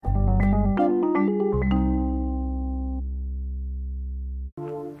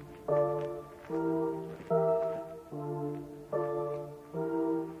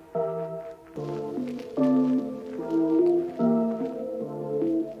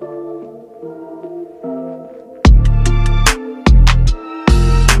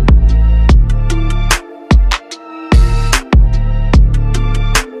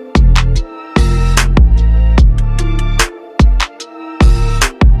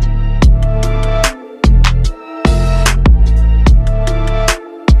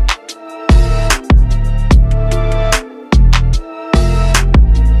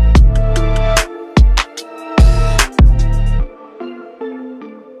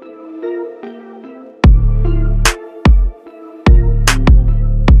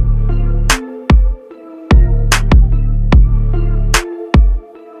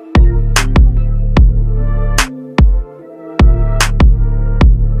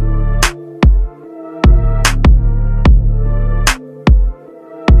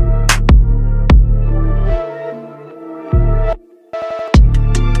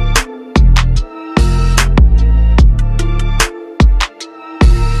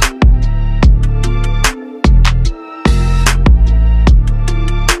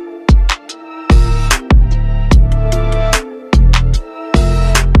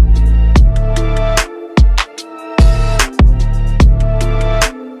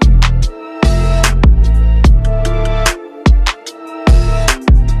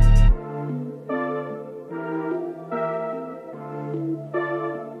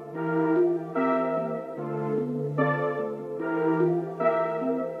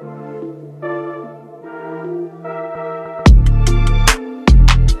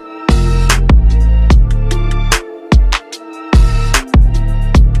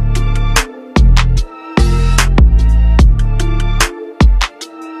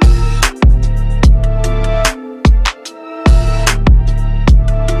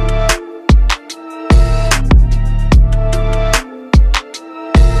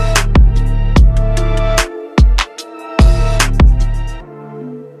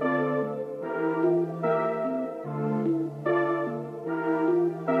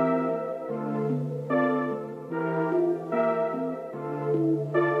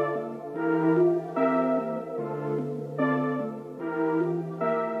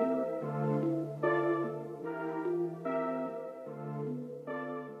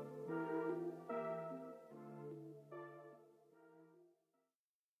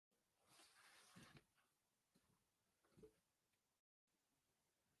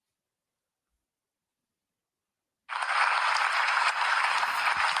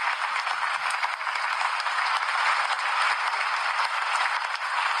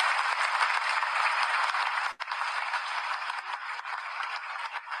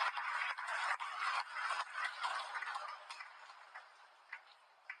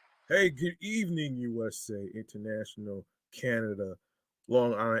Hey, good evening, USA, International, Canada,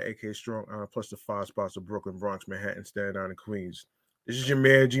 Long Island, aka Strong Island, plus the five spots of Brooklyn, Bronx, Manhattan, Staten Island, and Queens. This is your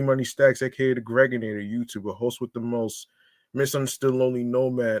man, G Money Stacks, aka the Gregonator, YouTuber, host with the most, misunderstood lonely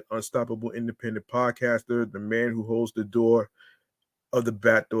nomad, unstoppable independent podcaster, the man who holds the door of the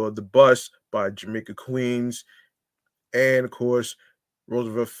back door of the bus by Jamaica, Queens, and of course,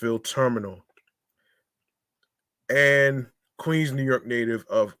 Roosevelt Field Terminal, and Queens, New York native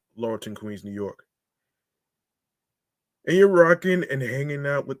of Laurelton, Queens, New York. And you're rocking and hanging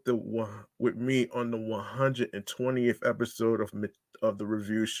out with with me on the 120th episode of the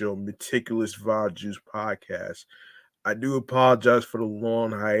review show Meticulous Vibe Juice podcast. I do apologize for the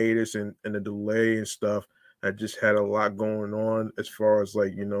long hiatus and the delay and stuff. I just had a lot going on as far as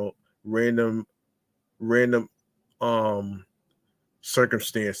random um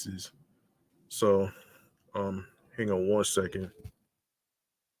circumstances. So hang on one second.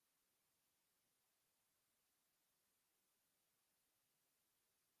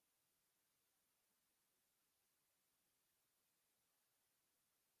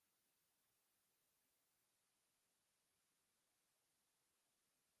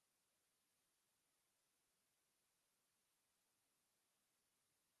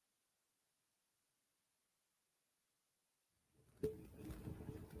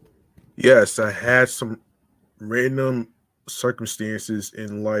 Yes, I had some random circumstances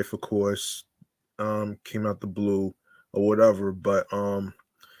in life, of course, came out the blue or whatever. But I'm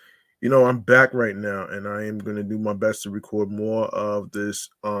back right now, and I am going to do my best to record more of this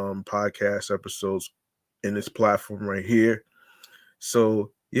podcast episodes in this platform right here.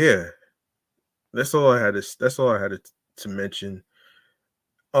 So yeah, that's all I had to mention.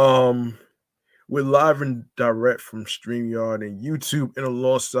 Um, we're live and direct from StreamYard and YouTube, and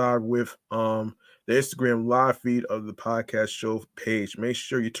alongside with the Instagram live feed of the podcast show page. Make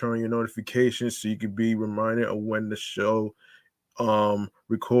sure you turn on your notifications so you can be reminded of when the show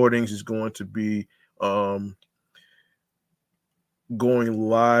recordings is going to be going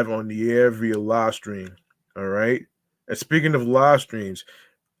live on the air via live stream. All right. And speaking of live streams,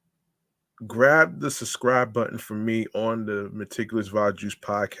 grab the subscribe button for me on the Meticulous Vibe Juice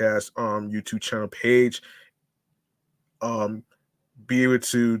podcast YouTube channel page. Be able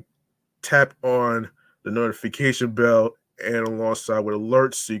to tap on the notification bell and alongside with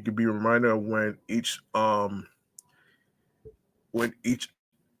alerts so you can be reminded of when each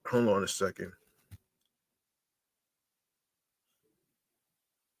hold on a second.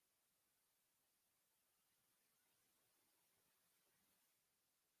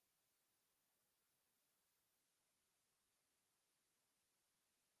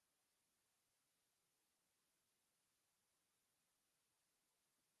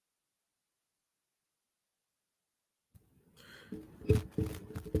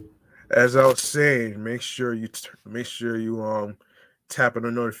 As I was saying, make sure you tap on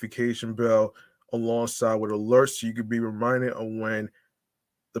the notification bell alongside with alerts so you can be reminded of when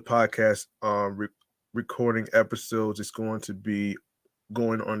the podcast recording episodes is going to be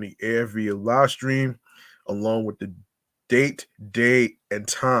going on the air via live stream along with the date, day, and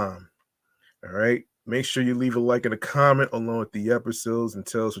time. All right. Make sure you leave a like and a comment along with the episodes and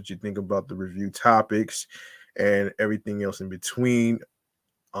tell us what you think about the review topics and everything else in between.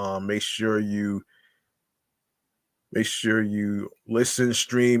 Um, make sure you make sure you listen,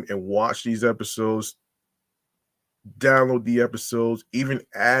 stream, and watch these episodes. Download the episodes, even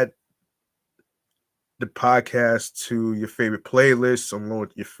add the podcast to your favorite playlists along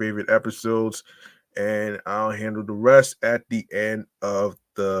with your favorite episodes, and I'll handle the rest at the end of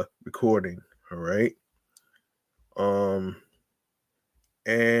the recording. All right. Um,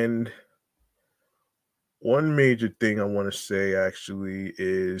 and one major thing I want to say actually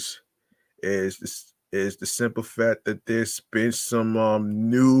is the simple fact that there's been some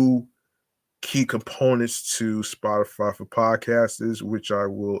new key components to Spotify for podcasters, which I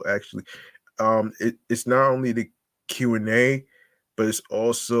will actually it's not only the Q&A, but it's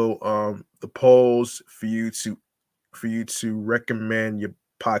also the polls for you to recommend your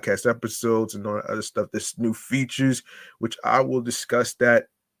podcast episodes and all that other stuff. There's new features, which I will discuss that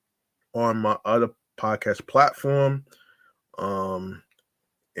on my other podcast platform um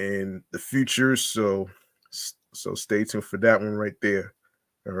in the future. So stay tuned for that one right there.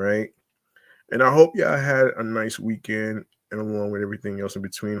 All right. And I hope y'all had a nice weekend and along with everything else in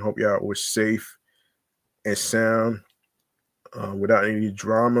between. Hope y'all was safe and sound without any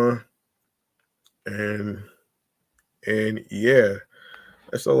drama. And yeah,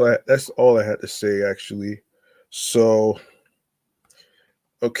 that's all I had to say actually. So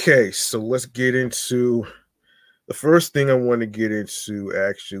okay, so the first thing I want to get into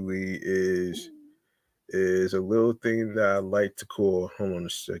actually is a little thing that I like to call. Hold on a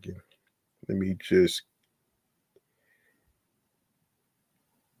second. Let me just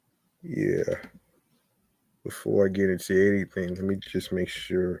yeah. Before I get into anything, let me just make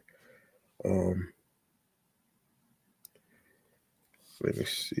sure. Um, Let me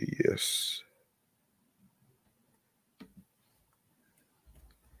see. Yes.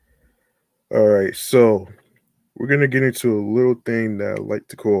 All right. So we're gonna get into a little thing that I like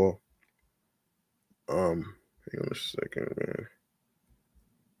to call. Hang on a second, man.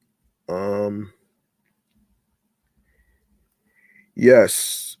 Um,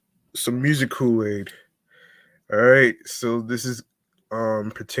 yes, some music Kool-Aid. All right. So this is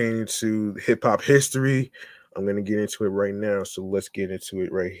pertaining to hip hop history. I'm gonna get into it right now. So let's get into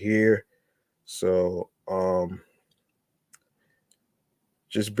it right here. So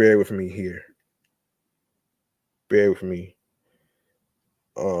just bear with me here. Bear with me.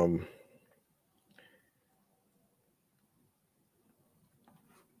 Um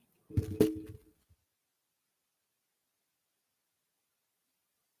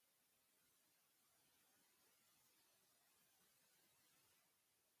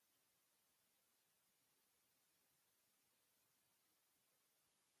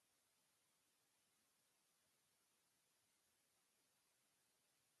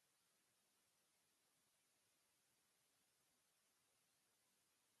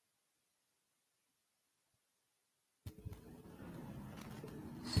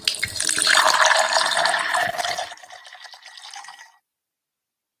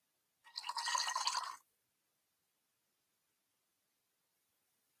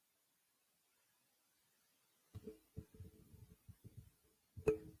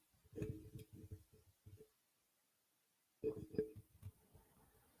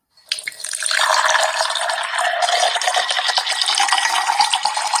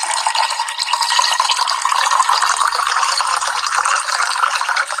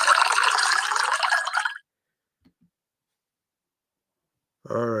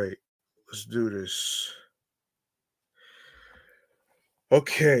all right, let's do this.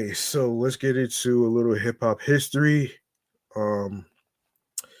 Okay, so let's get into a little hip hop history. Um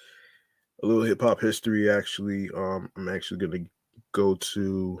a little hip hop history actually. I'm actually gonna go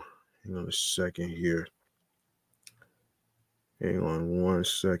to hang on a second here. Hang on one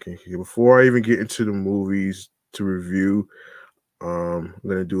second here. Before I even get into the movies to review, I'm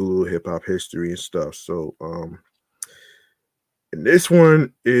gonna do a little hip hop history and stuff. So and this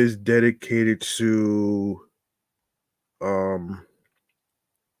one is dedicated to um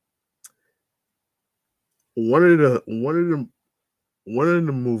one of the one of the one of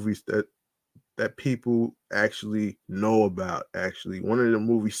the movies that people actually know about. Actually, one of the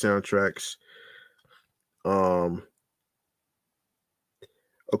movie soundtracks, um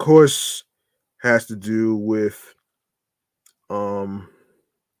of course, has to do with um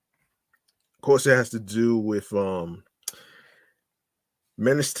of course it has to do with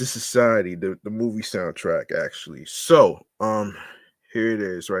Menace to Society, the movie soundtrack actually. So here it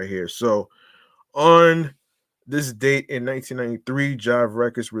is right here. So on this date in 1993, Jive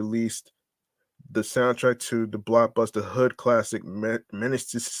Records released the soundtrack to the blockbuster hood classic Menace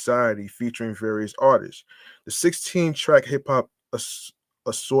to Society, featuring various artists. The 16-track hip hop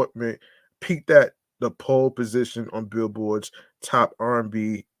assortment peaked at the pole position on Billboard's top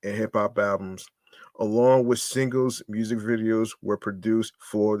R&B and hip hop albums. Along with singles, music videos were produced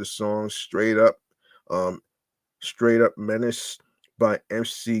for the songs um, Straight Up Menace" by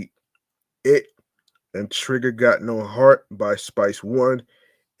MC It and "Trigger Got No Heart" by Spice One.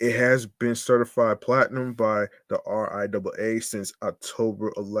 It has been certified platinum by the RIAA since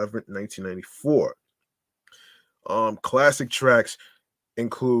October 11th, 1994. Classic tracks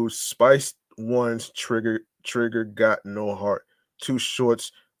include Spice One's Trigger Got No Heart, Two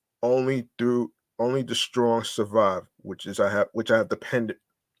Shorts, Only the Strong Survive, which I have dependent,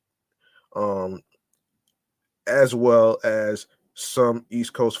 um, as well as some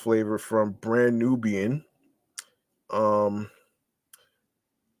East Coast flavor from Brand Nubian. Um,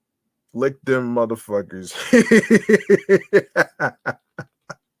 Lick them motherfuckers.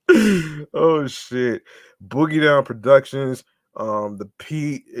 Oh shit. Boogie Down Productions. The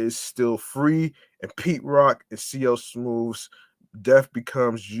P is still free, and Pete Rock and CL Smooth's Death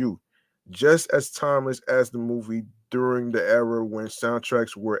Becomes You. Just as timeless as the movie during the era when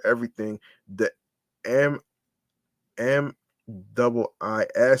soundtracks were everything, the M M double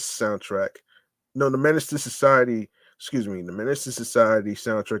IS soundtrack. No, the Menace to Society, excuse me, the Menace to Society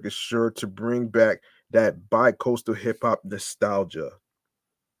soundtrack is sure to bring back that bi-coastal hip hop nostalgia.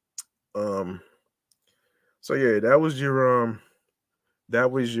 Um So yeah, that was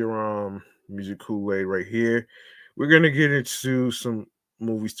your music Kool-Aid right here. We're gonna get into some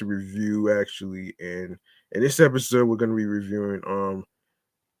movies to review actually, and in this episode we're gonna be reviewing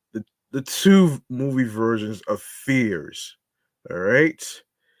the the two movie versions of Fears. All right.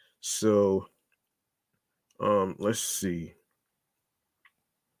 So let's see.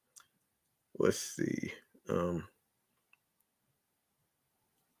 Let's see. Um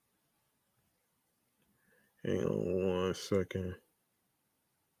Hang on one second.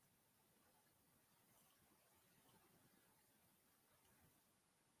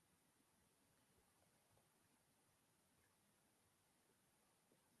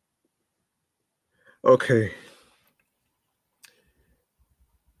 Okay.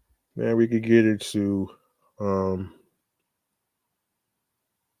 Now we could get into um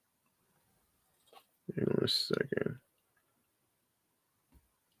hang on a second.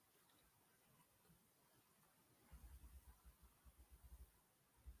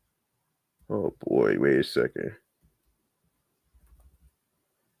 Oh boy, wait a second.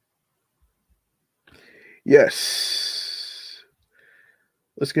 Yes.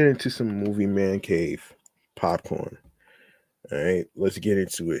 Let's get into some movie man cave popcorn. All right, let's get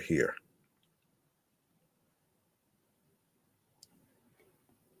into it here.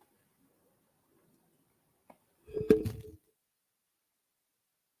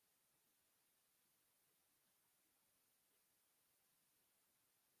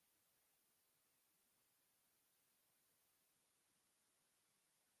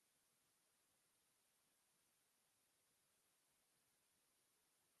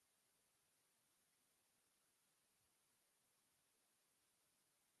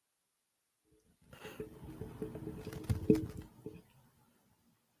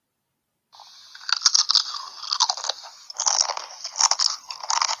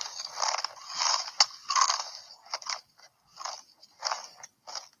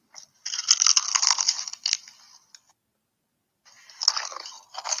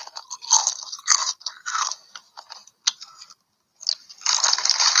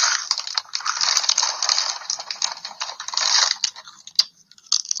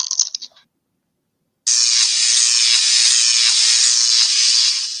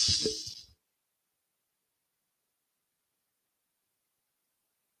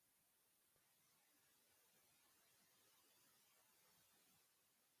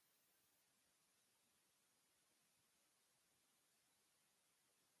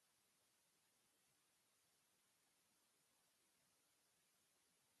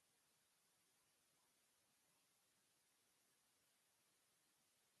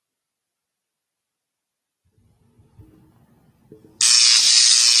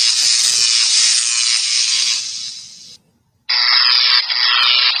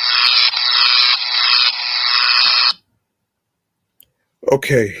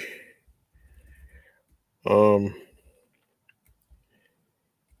 Okay. Um.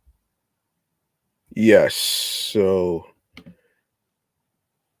 Yes.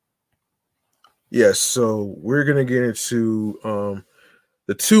 So we're gonna get into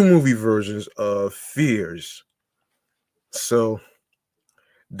the two movie versions of Fears. So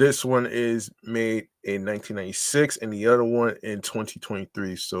this one is made in 1996 and the other one in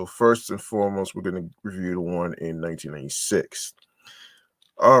 2023. So first and foremost, we're gonna review the one in 1996.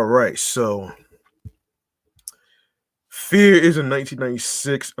 All right. So Fear is a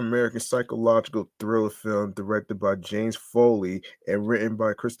 1996 American psychological thriller film directed by James Foley and written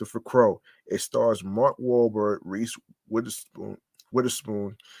by Christopher Crowe. It stars Mark Wahlberg, Reese Witherspoon,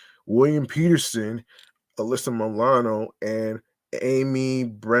 William Peterson, Alyssa Milano, and Amy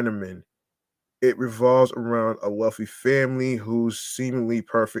Brenneman. It revolves around a wealthy family whose seemingly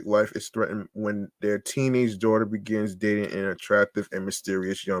perfect life is threatened when their teenage daughter begins dating an attractive and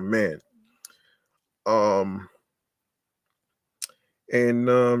mysterious young man. Um,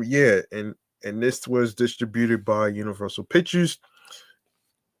 yeah, and this was distributed by Universal Pictures.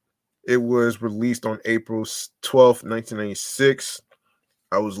 It was released on April 12th, 1996.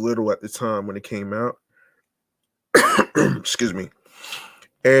 I was little at the time when it came out. Excuse me.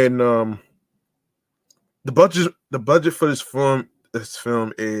 And the budget for this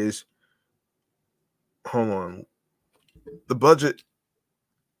film is, hold on. The budget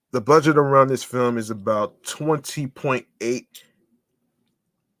the budget around this film is about 20.8.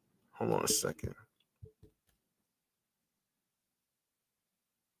 Hold on a second.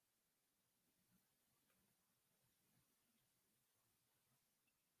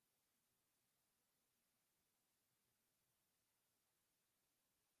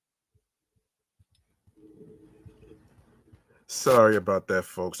 Sorry about that,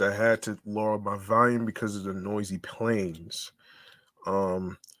 folks. I had to lower my volume because of the noisy planes.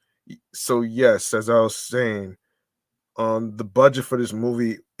 Um, so yes, as I was saying, the budget for this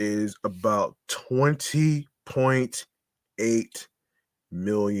movie is about $20.8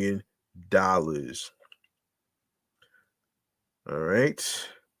 million. All right,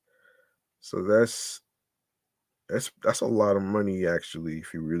 so that's a lot of money, actually,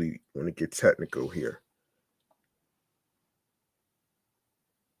 if you really want to get technical here.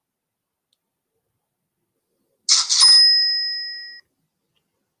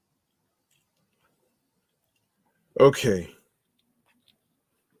 Okay.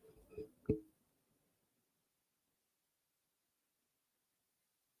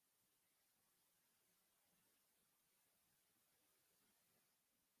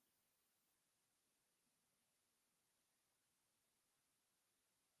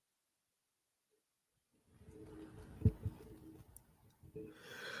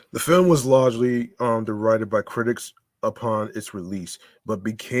 The film was largely derided by critics upon its release, but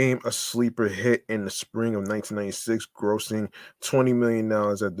became a sleeper hit in the spring of 1996, grossing $20 million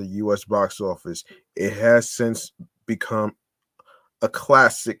at the U.S. box office. It has since become a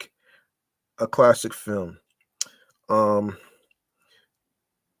classic, a classic film. Um,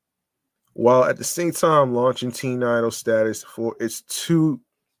 while at the same time launching teen idol status for its two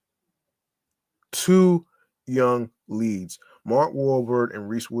young leads, Mark Wahlberg and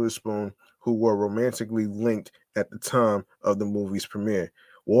Reese Witherspoon, who were romantically linked at the time of the movie's premiere.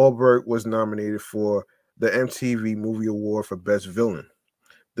 Wahlberg was nominated for the MTV Movie Award for Best Villain.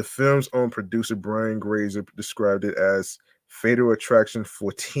 The film's own producer Brian Grazer described it as fatal attraction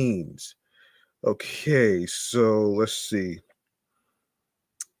for teens. Okay, so let's see.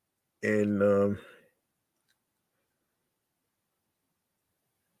 And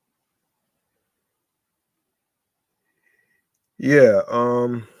yeah,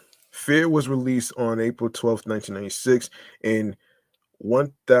 Fear was released on April 12th, 1996, in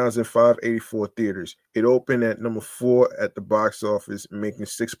 1,584 theaters. It opened at number 4 at the box office, making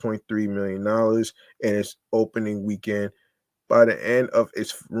 $6.3 million in its opening weekend. By the end of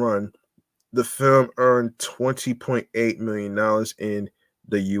its run, the film earned $20.8 million in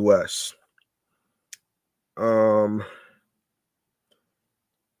the US. Um,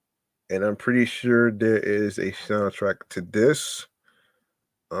 and I'm pretty sure there is a soundtrack to this.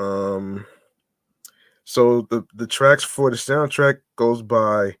 Um, so the tracks for the soundtrack goes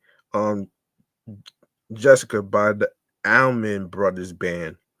by um Jessica by the Allman Brothers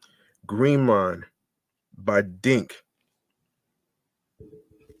Band, Green Mind by Dink.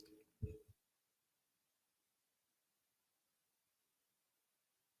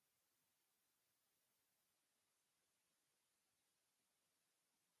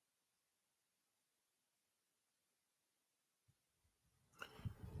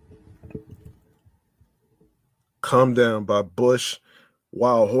 Calm Down by Bush,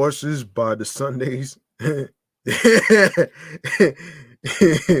 Wild Horses by the Sundays,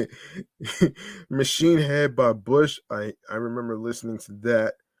 Machine Head by Bush. I remember listening to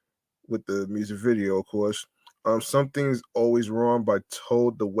that with the music video, of course. Something's Always Wrong by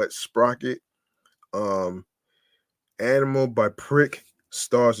Toad the Wet Sprocket. Um, Animal by Prick.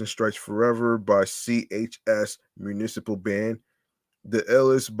 Stars and Stripes Forever by CHS Municipal Band. The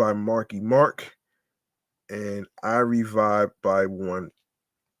Illest by Marky Mark. And I Revive by One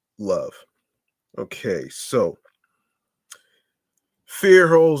Love. Okay, so Fear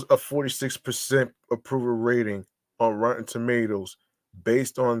holds a 46% approval rating on Rotten Tomatoes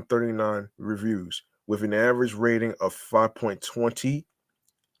based on 39 reviews, with an average rating of 5.20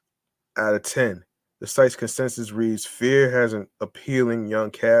 out of 10. The site's consensus reads Fear has an appealing young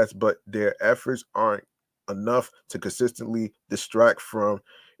cast, but their efforts aren't enough to consistently distract from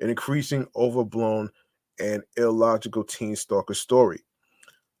an increasing, overblown, and illogical teen stalker story.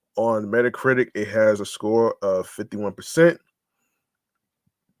 On Metacritic, it has a score of 51%,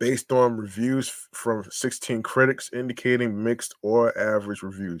 based on reviews from 16 critics indicating mixed or average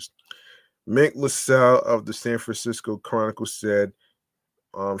reviews. Mick LaSalle of the San Francisco Chronicle said,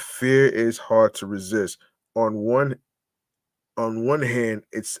 "Fear is hard to resist. On one on one hand,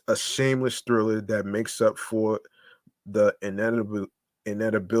 it's a shameless thriller that makes up for the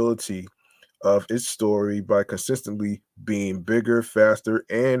inedibility of its story by consistently being bigger, faster,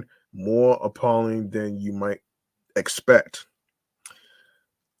 and more appalling than you might expect.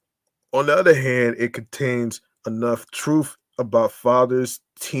 On the other hand, it contains enough truth about fathers,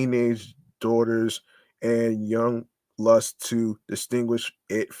 teenage daughters, and young lust to distinguish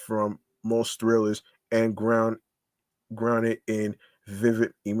it from most thrillers and ground it in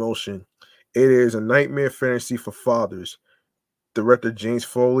vivid emotion. It is a nightmare fantasy for fathers. Director James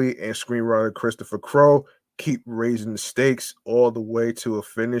Foley and screenwriter Christopher Crowe keep raising the stakes all the way to a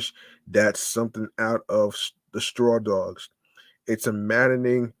finish that's something out of the Straw Dogs. It's a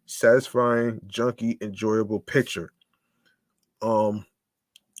maddening, satisfying, junky, enjoyable picture. Um,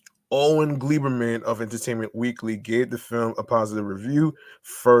 Owen Gleiberman of Entertainment Weekly gave the film a positive review,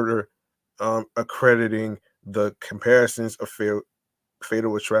 further accrediting the comparisons of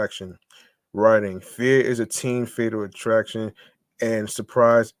Fatal Attraction. Writing, Fear is a teen fatal attraction, and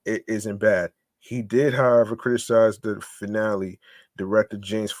surprise, it isn't bad. He did, however, criticize the finale. Director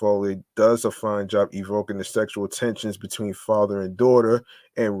James Foley does a fine job evoking the sexual tensions between father and daughter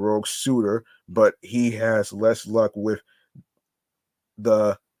and rogue suitor, but he has less luck with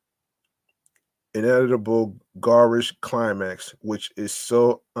the inevitable garish climax, which is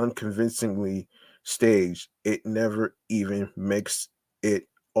so unconvincingly staged, it never even makes it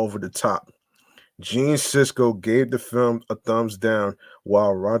over the top. Gene Siskel gave the film a thumbs down,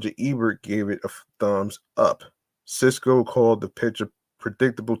 while Roger Ebert gave it a thumbs up. Siskel called the picture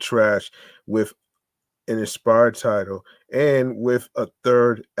predictable trash with an inspired title and with a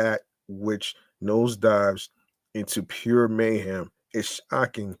third act which nosedives into pure mayhem. It's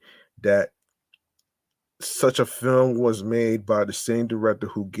shocking that such a film was made by the same director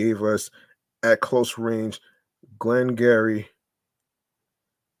who gave us At Close Range, Glengarry,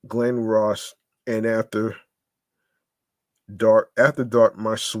 Glen Ross, and After Dark,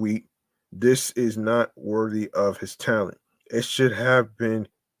 My Sweet. This is not worthy of his talent. It should have been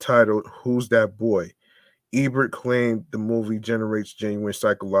titled Who's That Boy? Ebert claimed the movie generates genuine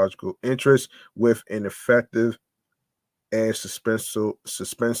psychological interest with an effective and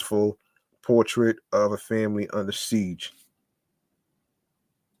suspenseful portrait of a family under siege.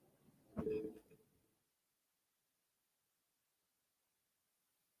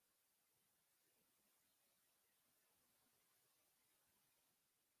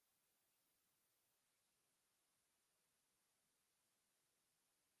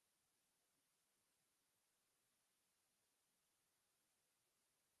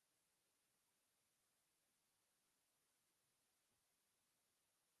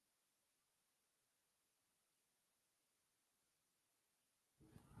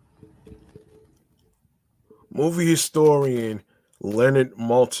 Movie historian Leonard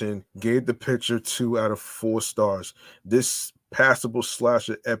Maltin gave the picture 2 out of 4 stars. This passable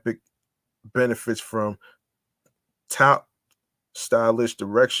slasher epic benefits from top stylish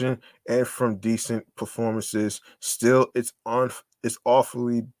direction and from decent performances. Still, it's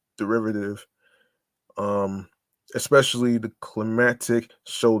awfully derivative, um, especially the climactic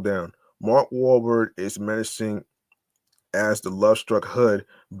showdown. Mark Wahlberg is menacing as the love-struck Hood,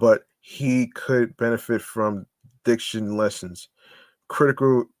 but he could benefit from diction lessons.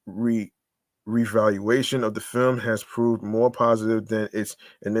 Critical revaluation of the film has proved more positive than its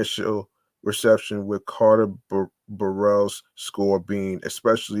initial reception, with Carter Burrell's score being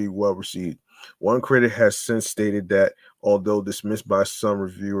especially well received. One critic has since stated that, although dismissed by some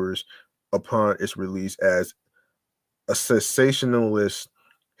reviewers upon its release as a sensationalist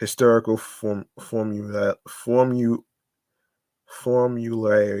historical formula,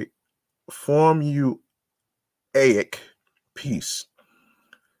 formulaic piece.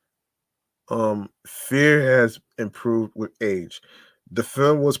 Fear has improved with age. The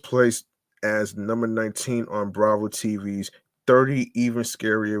film was placed as number 19 on Bravo TV's 30 even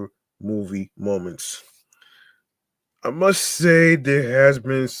scarier movie moments. I must say there has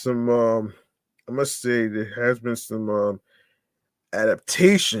been some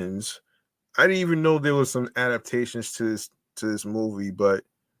adaptations. I didn't even know there was some adaptations to this movie, but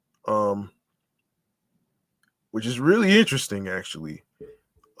um which is really interesting actually.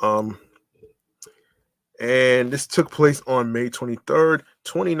 Um and this took place on May 23rd,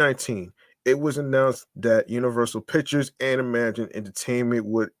 2019. It was announced that Universal Pictures and Imagine Entertainment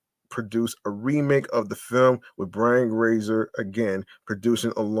would produce a remake of the film, with Brian Grazer again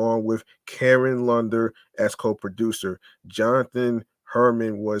producing along with Karen Lunder as co-producer. Jonathan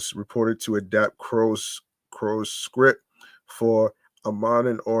Herman was reported to adapt Crow's script for a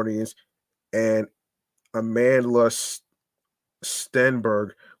modern audience, and Amanda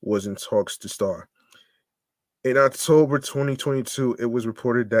Stenberg was in talks to star. In October 2022, it was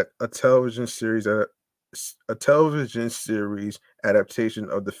reported that a television series adaptation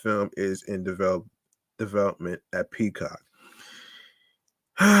of the film is in development at Peacock.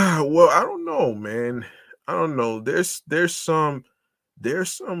 Well, I don't know, man. I don't know. There's some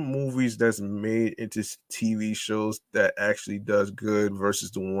movies that's made into TV shows that actually does good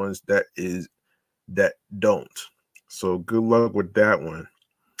versus the ones that don't. So good luck with that one.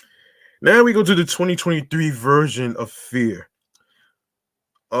 Now we go to the 2023 version of Fear.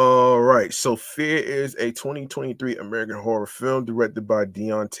 right, so Fear is a 2023 American horror film directed by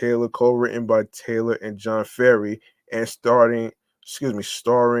Dion Taylor, co-written by Taylor and John Ferry, and starring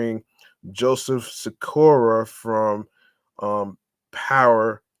Joseph Sikora from um,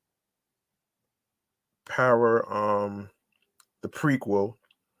 Power, the prequel,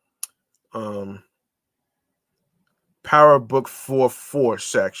 um, Power Book 4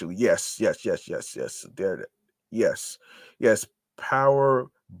 Force, actually. Yes. Yes, yes. Power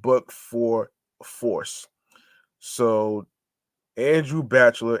Book 4 Force. So Andrew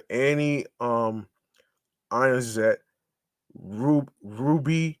Bachelor, Annie Ironzet,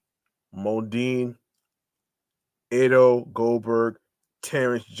 Ruby Modine, Edo Goldberg,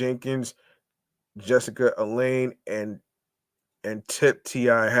 Terrence Jenkins, Jessica Elaine, and Tip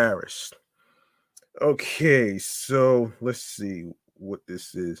T.I. Harris. Okay, so let's see what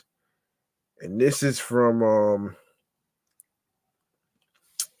this is. And this is from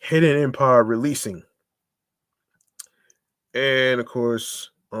Hidden Empire Releasing. And of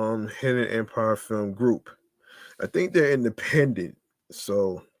course, Hidden Empire Film Group. I think they're independent.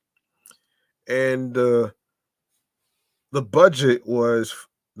 So, and the budget was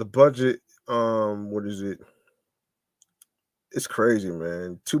what is it? It's crazy,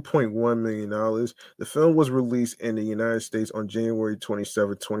 man. $2.1 million. The film was released in the United States on January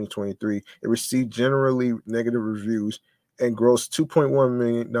 27, 2023. It received generally negative reviews and grossed $2.1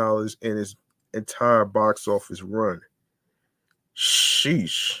 million in its entire box office run.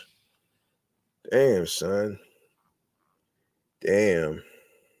 Sheesh. Damn, son. Damn.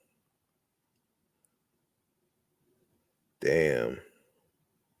 Damn.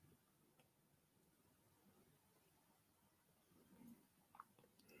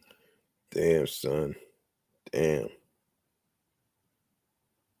 Damn, son. Damn.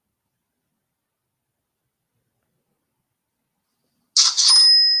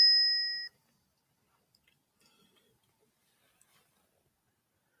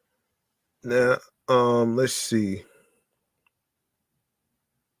 Now, let's see.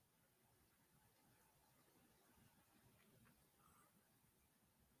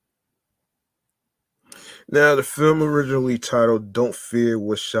 Now, the film originally titled Don't Fear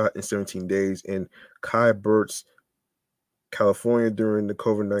was shot in 17 days in Kai Burt's California during the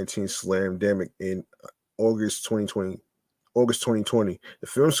COVID-19 slamdemic in August 2020. August 2020. The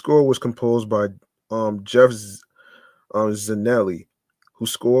film score was composed by Jeff Zanelli, who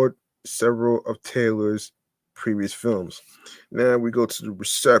scored several of Taylor's previous films. Now we go to the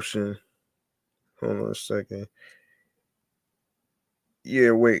reception. Hold on a second.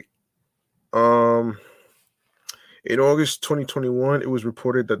 Yeah, wait. In August 2021, it was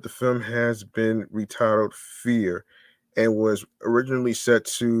reported that the film has been retitled Fear and was originally set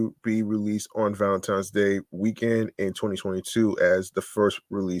to be released on Valentine's Day weekend in 2022 as the first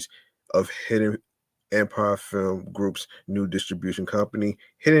release of Hidden Empire Film Group's new distribution company,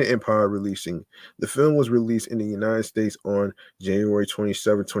 Hidden Empire Releasing. The film was released in the United States on January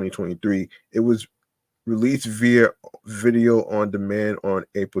 27, 2023. It was released via video on demand on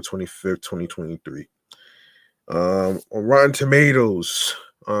April 25th, 2023. On Rotten Tomatoes,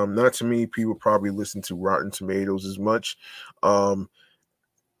 not too many people probably listen to Rotten Tomatoes as much. The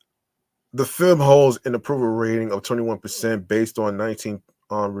film holds an approval rating of 21% based on 19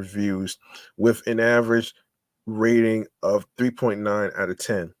 reviews, with an average rating of 3.9 out of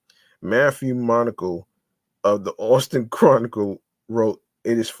 10. Matthew Monaco of the Austin Chronicle wrote,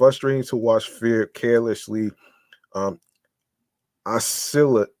 "It is frustrating to watch Fear carelessly um,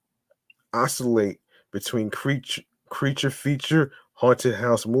 oscillate between creature feature, haunted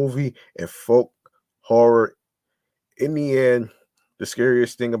house movie, and folk horror. In the end, the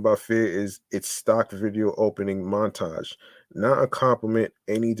scariest thing about Fear is its stock video opening montage. Not a compliment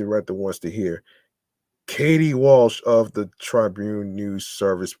any director wants to hear." Katie Walsh of the Tribune News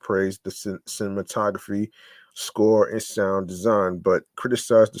Service praised the cinematography, score, and sound design, but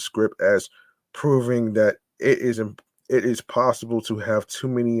criticized the script as proving that it is possible to have too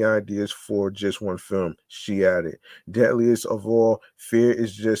many ideas for just one film. She added, "Deadliest of all, Fear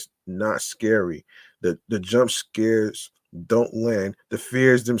is just not scary. The jump scares don't land. The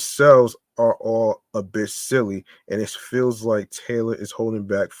fears themselves are all a bit silly, and it feels like Taylor is holding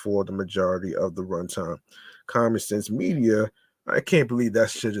back for the majority of the runtime." Common Sense Media, I can't believe that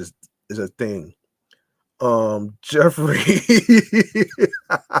shit is a thing. Jeffrey.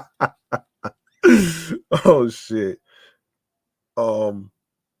 Oh shit. Um,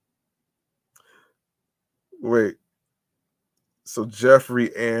 wait. So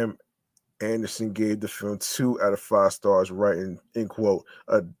Jeffrey M. Anderson gave the film 2 out of 5 stars, writing, in quote,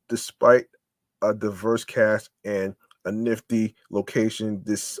 despite a diverse cast and a nifty location,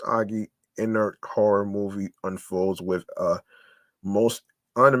 this Sagi inert horror movie unfolds with a most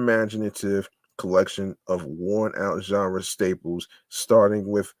unimaginative collection of worn out genre staples, starting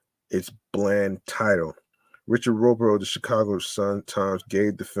with its bland title. Richard Roeper of the Chicago Sun-Times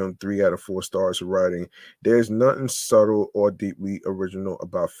gave the film 3 out of 4 stars, writing, "There's nothing subtle or deeply original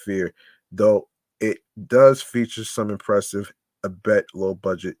about Fear, though it does feature some impressive, a bet low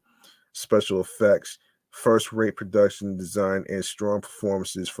budget special effects, first rate production design, and strong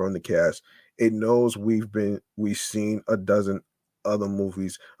performances from the cast. It knows we've seen a dozen other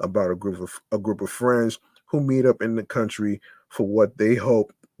movies about a group of friends who meet up in the country for what they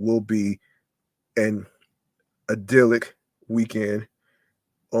hope will be an idyllic weekend,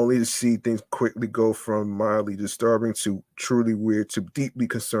 only to see things quickly go from mildly disturbing to truly weird to deeply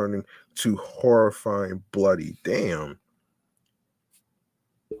concerning to horrifying bloody." Damn.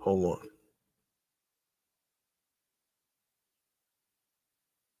 Hold on.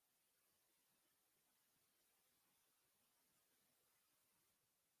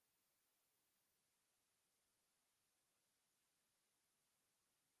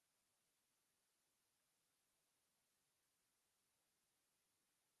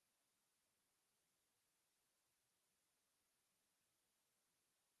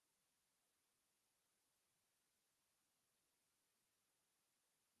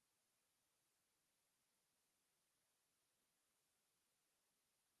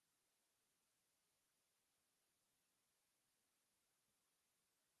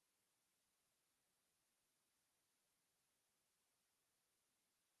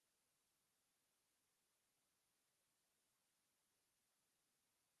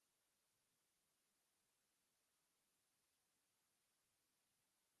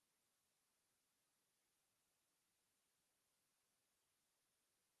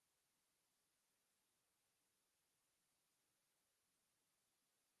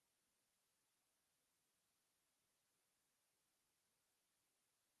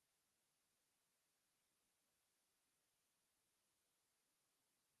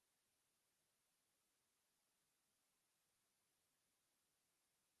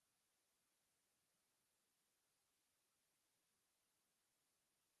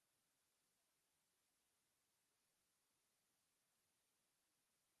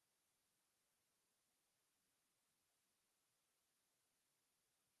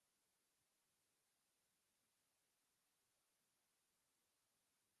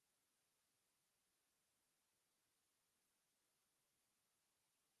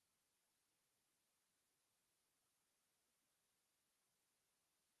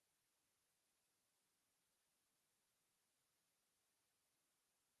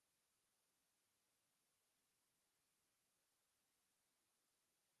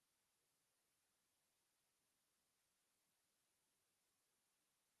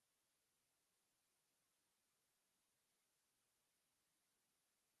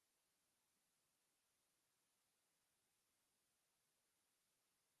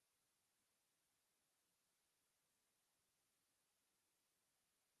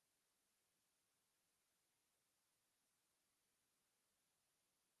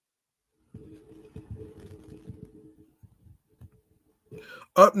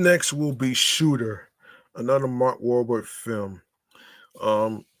 Up next will be Shooter, another Mark Wahlberg film.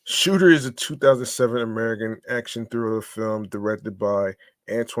 Shooter is a 2007 American action thriller film directed by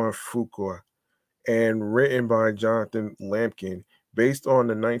Antoine Fuqua and written by Jonathan Lampkin, based on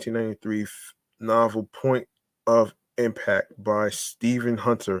the 1993 novel Point of Impact by Stephen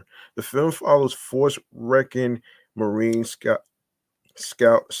Hunter. The film follows Force Recon Marine Scout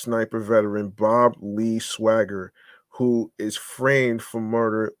sniper veteran Bob Lee Swagger, who is framed for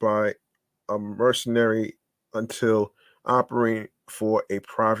murder by a mercenary until operating for a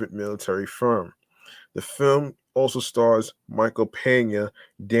private military firm. The film also stars Michael Pena,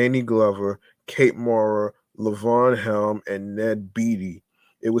 Danny Glover, Kate Mara, Levon Helm, and Ned Beatty.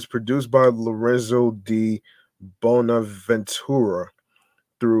 It was produced by Lorenzo di Bonaventura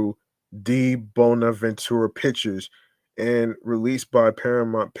through D. Bonaventura Pictures and released by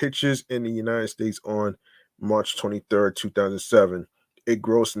Paramount Pictures in the United States on March 23rd, 2007. It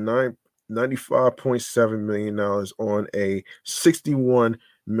grossed $95.7 million on a $61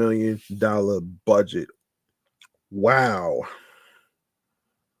 million budget. Wow.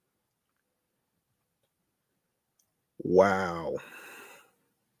 Wow.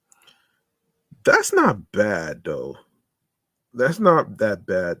 That's not bad, though. That's not that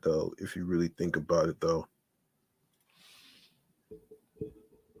bad, though, if you really think about it, though.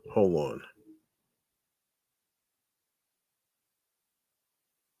 Hold on.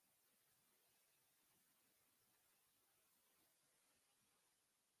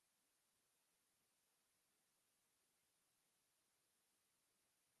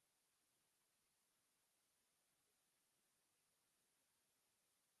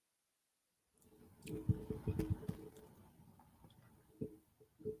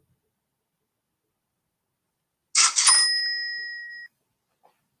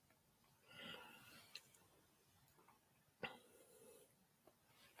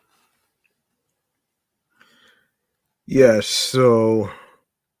 Yeah, so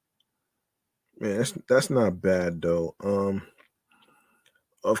man, that's not bad though.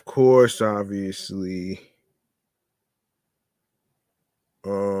 Of course, obviously,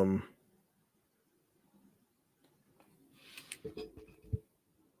 um,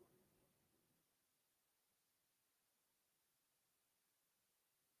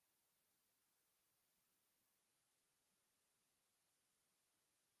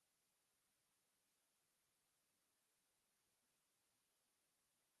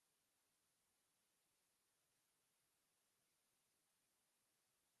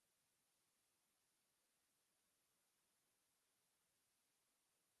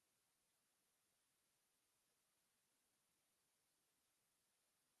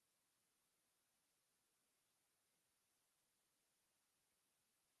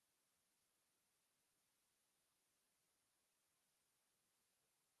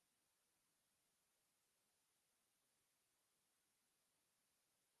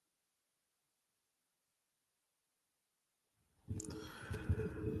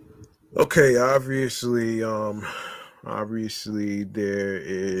 okay, obviously there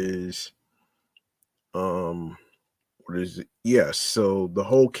is what is it? Yes, so the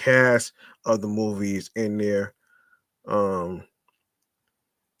whole cast of the movie is in there. Um,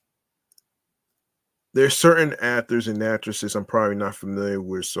 there's certain actors and actresses I'm probably not familiar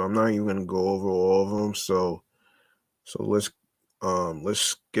with, so I'm not even gonna go over all of them. So let's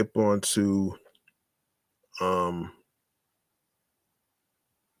skip on to um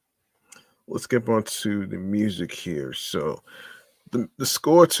the music here. So the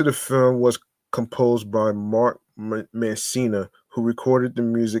score to the film was composed by Mark Mancina, who recorded the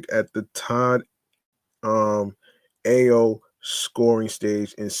music at the Todd AO scoring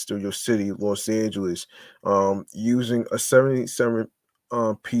stage in Studio City, Los Angeles, using a 77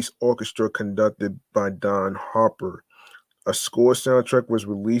 piece orchestra conducted by Don Harper. A score soundtrack was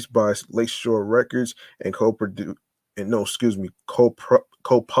released by Lakeshore Records and co-produced, and no, excuse me,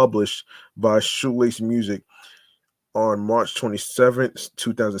 co-published by Shoelace Music on March 27th,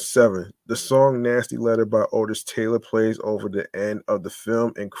 2007. The song Nasty Letter by Otis Taylor plays over the end of the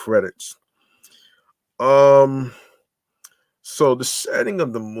film and credits. Um so the setting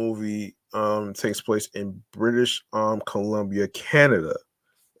of the movie takes place in British Columbia, Canada.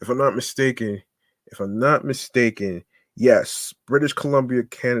 If I'm not mistaken, if I'm not mistaken, yes, British Columbia,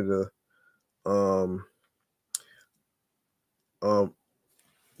 Canada. Um um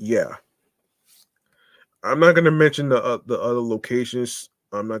yeah. I'm not going to mention the other locations.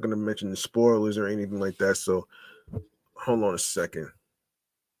 I'm not going to mention the spoilers or anything like that. So hold on a second.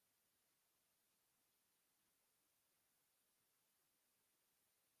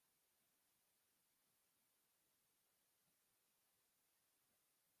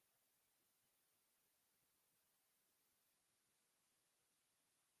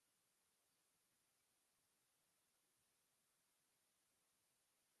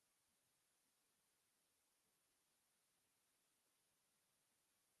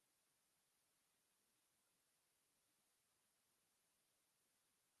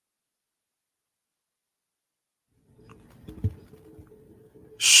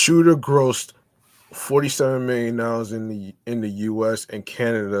 Shooter grossed $47 million in the US and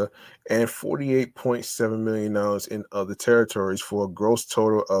Canada and $48.7 million in other territories for a gross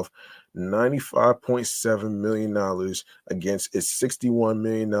total of $95.7 million against its $61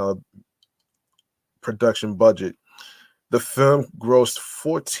 million production budget. The film grossed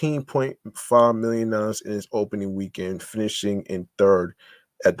 $14.5 million in its opening weekend, finishing in third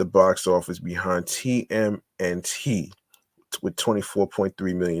at the box office behind TMNT with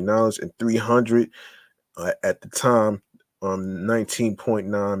 $24.3 million and 300 at the time,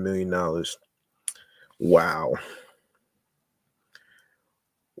 $19.9 million. Wow,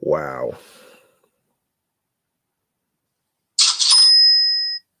 wow.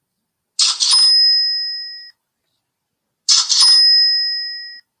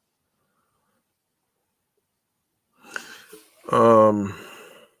 Um,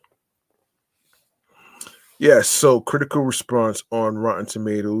 yes. So critical response on Rotten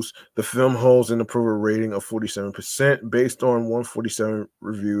Tomatoes: the film holds an approval rating of 47% based on 147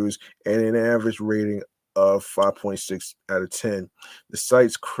 reviews and an average rating of 5.6 out of 10. The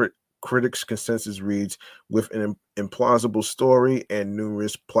site's critics consensus reads, with an implausible story and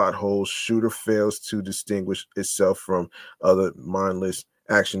numerous plot holes, Shooter fails to distinguish itself from other mindless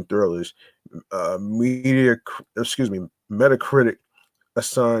action thrillers. Metacritic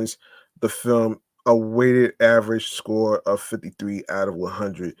assigns the film a weighted average score of 53 out of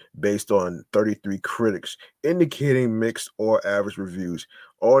 100 based on 33 critics, indicating mixed or average reviews.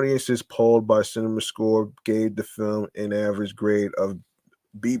 Audiences polled by CinemaScore gave the film an average grade of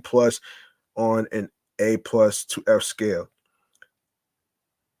B plus on an A plus to F scale.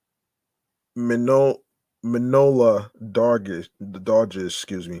 Manola Dargis,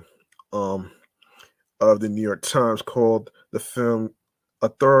 excuse me, um, of the New York Times called the film a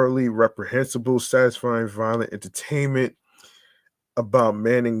thoroughly reprehensible, satisfying, violent entertainment about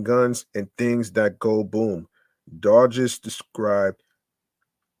men and guns and things that go boom. Dargis described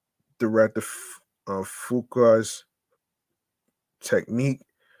director Fuqua's technique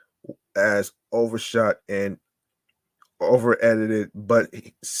as overshot and over edited, but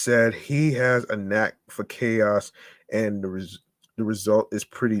he said he has a knack for chaos and the result is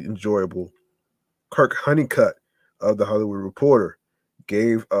pretty enjoyable. Kirk Honeycutt of the Hollywood Reporter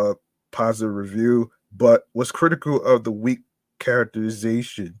gave a positive review, but was critical of the weak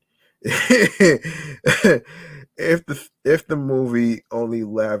characterization. If the movie only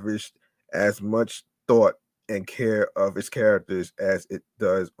lavished as much thought and care of its characters as it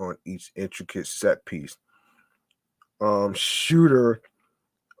does on each intricate set piece, Shooter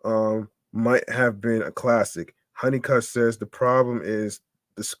might have been a classic. Honeycutt says the problem is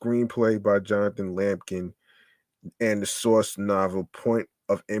the screenplay by Jonathan Lampkin and the source novel Point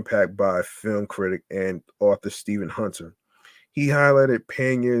of Impact by film critic and author Stephen Hunter. He highlighted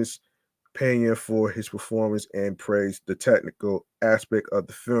Pena for his performance and praised the technical aspect of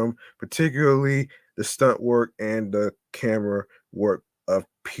the film, particularly the stunt work and the camera work of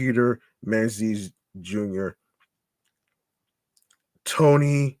Peter Menzies Jr.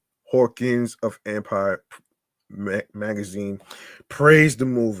 Tony Hawkins of Empire magazine praised the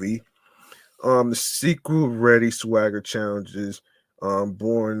movie. The sequel Ready Swagger challenges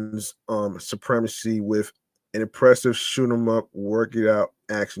Bourne's supremacy with an impressive shoot 'em up, work it out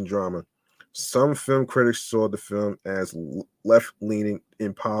action drama. Some film critics saw the film as left leaning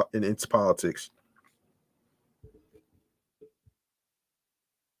in its politics.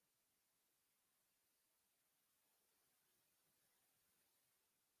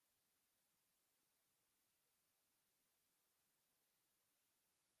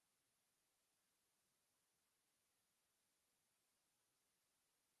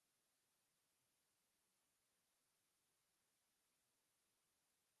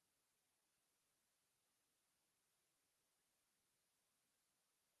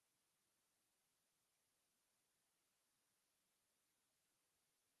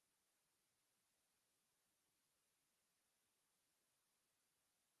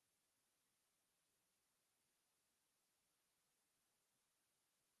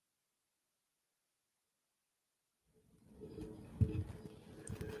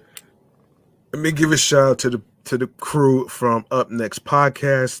 Let me give a shout out to the crew from Up Next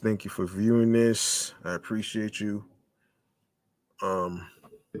Podcast. Thank you for viewing this. I appreciate you. Um,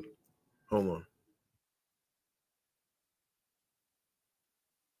 hold on.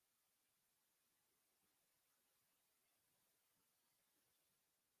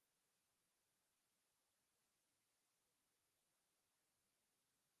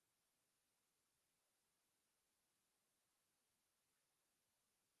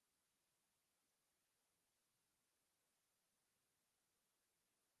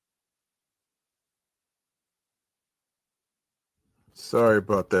 Sorry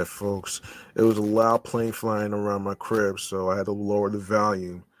about that, folks. It was a loud plane flying around my crib, so I had to lower the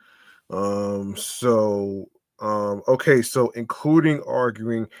volume. So, okay, so including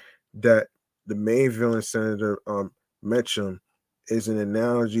arguing that the main villain, Senator Mitchum, is an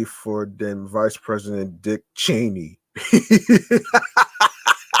analogy for then Vice President Dick Cheney.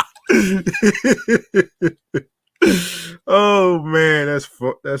 Oh man,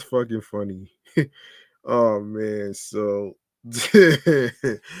 that's fucking funny. Oh man, so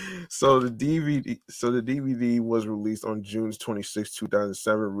so the DVD was released on June 26,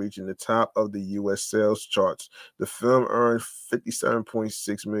 2007, reaching the top of the US sales charts. The film earned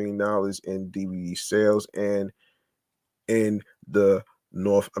 $57.6 million in DVD sales and in the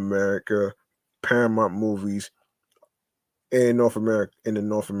North America Paramount Movies in the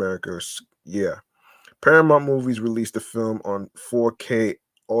North America. Yeah. Paramount Movies released the film on 4K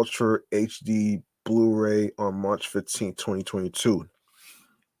Ultra HD Blu-ray on March 15, 2022.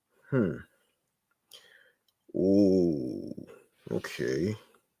 Hmm. Oh, okay.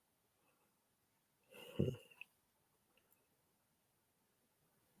 Hmm.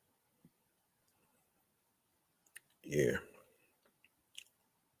 Yeah.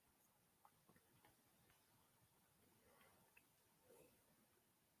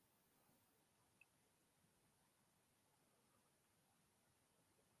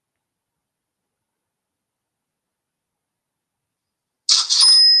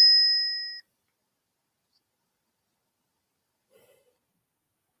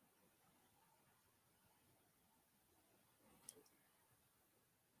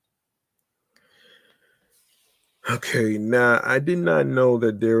 Okay, now I did not know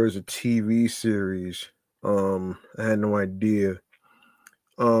that there was a TV series. I had no idea.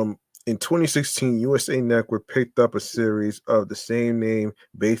 Um, in 2016, USA Network picked up a series of the same name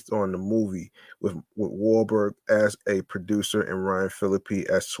based on the movie, with Wahlberg as a producer and Ryan Phillippe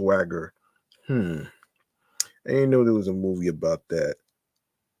as Swagger. Hmm, I didn't know there was a movie about that.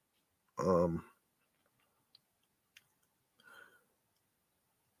 Um,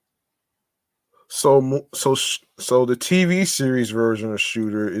 so the TV series version of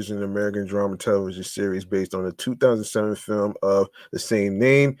Shooter is an American drama television series based on the 2007 film of the same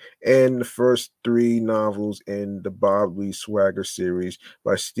name and the first three novels in the Bob Lee Swagger series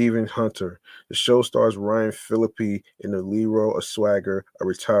by Stephen Hunter. The show stars Ryan Phillippe in the lead role of Swagger, a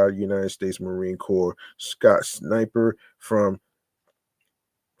retired United States Marine Corps Scott sniper from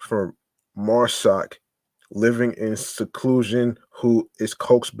Marsoc, living in seclusion, who is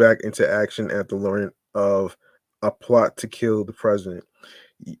coaxed back into action after learning of a plot to kill the president.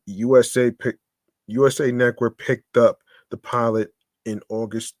 USA Network picked up the pilot in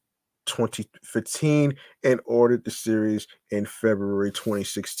August 2015 and ordered the series in February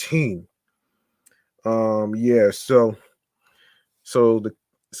 2016. Yeah, so the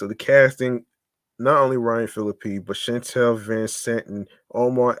so the casting, not only Ryan Phillippe, but Chantel Van Santen,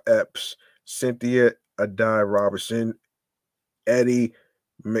 Omar Epps, Cynthia Adai Robertson, Eddie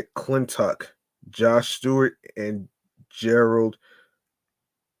McClintock, Josh Stewart, and Gerald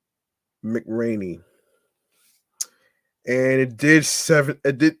McRaney. And it did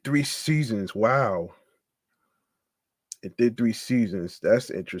 3 seasons. Wow. It did 3 seasons.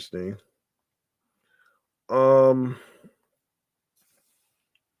 That's interesting. Um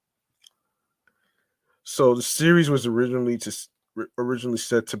so the series was originally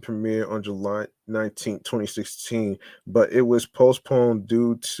set to premiere on July 19th, 2016, but it was postponed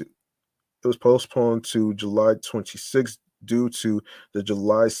to July 26th due to the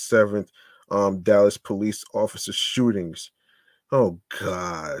July 7th Dallas police officer shootings. Oh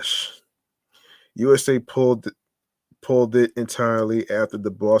gosh. USA pulled it entirely after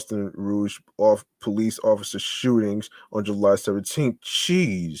the Boston Rouge police officer shootings on July 17th.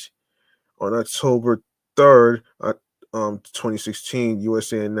 Jeez. On October 3rd, 2016,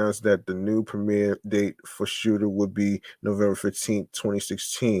 USA announced that the new premiere date for Shooter would be November 15th,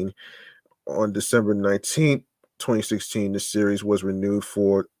 2016. On December 19th, 2016, the series was renewed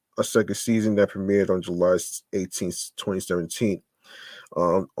for a second season that premiered on July 18th, 2017.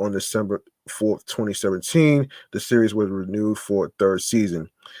 On December 4th, 2017, the series was renewed for a third season.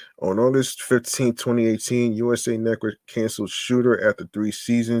 On August 15th, 2018, USA Network canceled Shooter after 3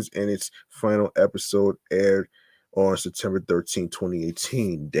 seasons, and its final episode aired on September 13th,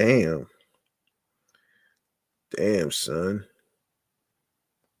 2018. Damn. Damn, son.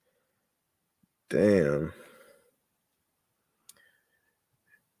 Damn.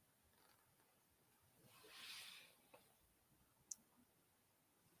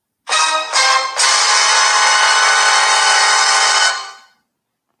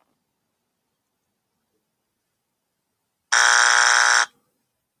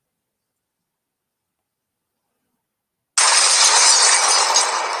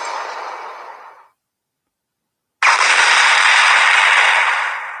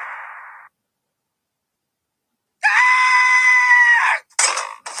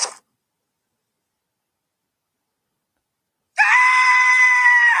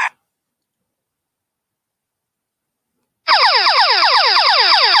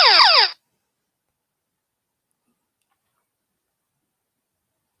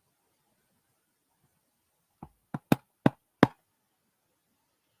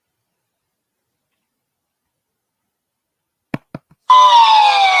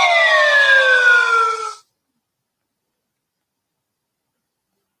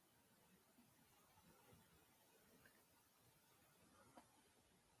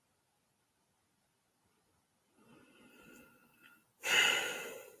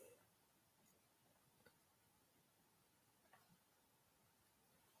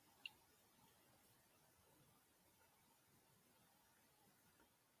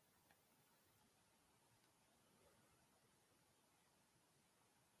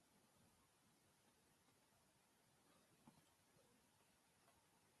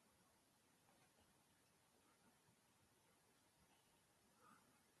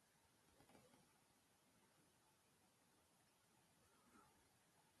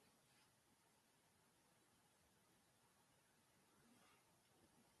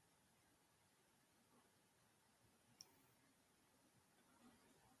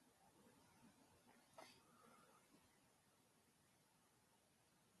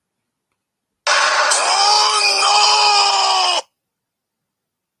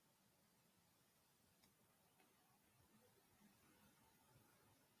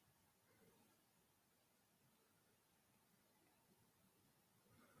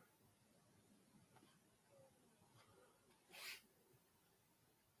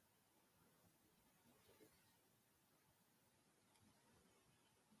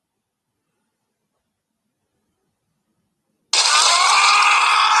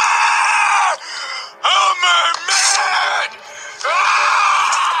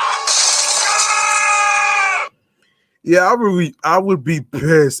 Yeah, I would be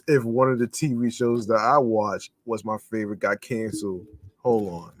pissed if one of the TV shows that I watched was my favorite got canceled. Hold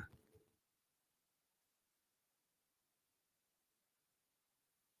on.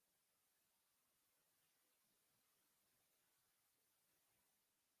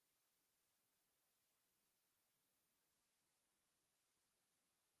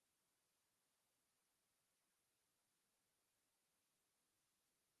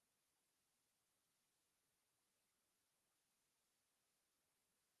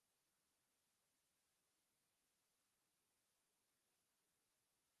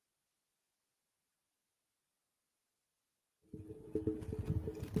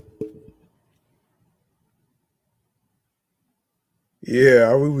 Yeah,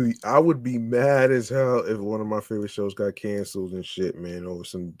 I would be mad as hell if one of my favorite shows got canceled and shit, man, over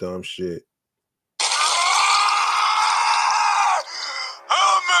some dumb shit.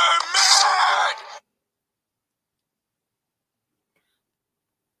 Oh my man!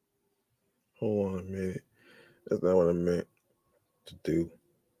 Hold on a minute. That's not what I meant to do.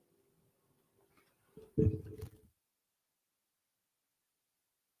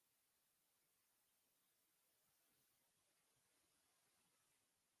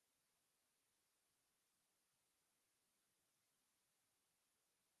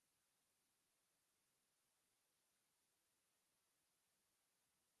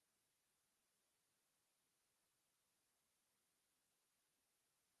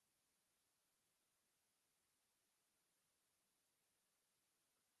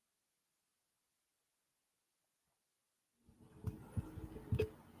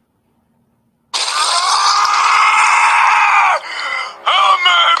 Oh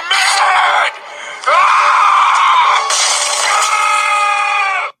my man!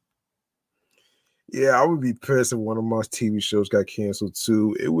 Yeah, I would be pissed if one of my TV shows got canceled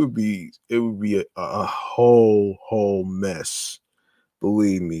too. It would be a whole mess.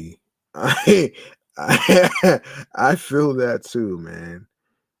 Believe me. I feel that too, man.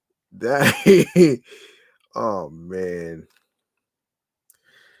 That oh man.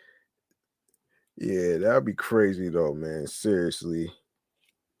 Yeah, that'd be crazy though, man. Seriously.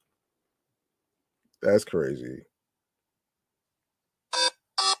 That's crazy.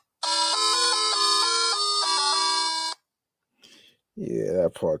 Yeah,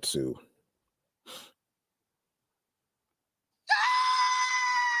 that part too.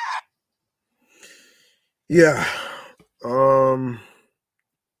 Yeah. Um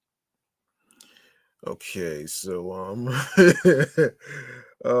okay, so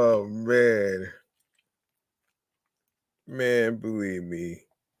oh man. Man, believe me,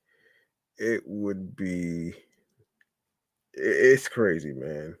 it would be it's crazy,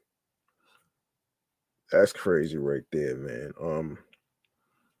 man. That's crazy right there, man.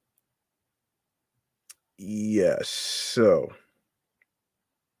 Yes. So,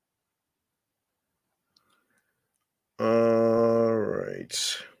 all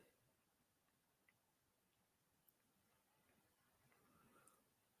right.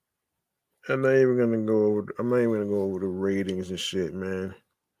 I'm not even gonna go over the ratings and shit, man.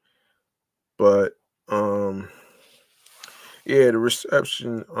 But yeah, the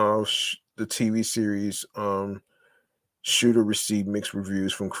reception of the TV series Shooter received mixed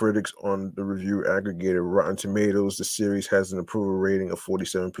reviews from critics on the review aggregator Rotten Tomatoes. The series has an approval rating of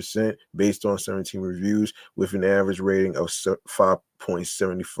 47% based on 17 reviews, with an average rating of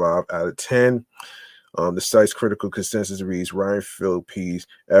 5.75 out of 10. The site's critical consensus reads Ryan Phillippe's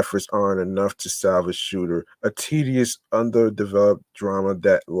efforts aren't enough to salvage Shooter, a tedious, underdeveloped drama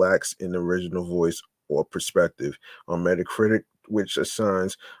that lacks an original voice or perspective. On Metacritic, which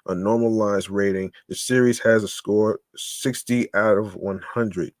assigns a normalized rating, the series has a score 60 out of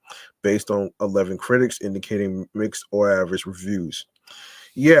 100, based on 11 critics, indicating mixed or average reviews.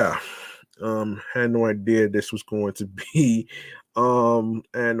 Yeah, had no idea this was going to be. I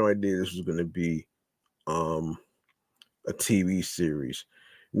had no idea this was going to be um a TV series.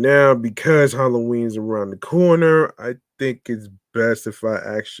 Now, because Halloween's around the corner, I think it's best if I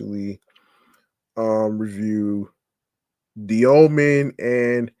actually review The Omen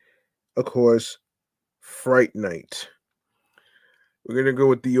and of course Fright Night. We're gonna go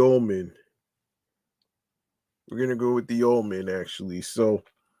with The Omen. We're gonna go with The Omen actually. So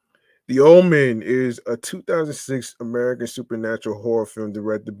The Omen is a 2006 American supernatural horror film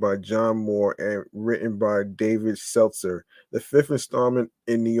directed by John Moore and written by David Seltzer, the fifth installment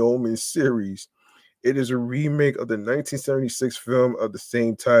in the Omen series. It is a remake of the 1976 film of the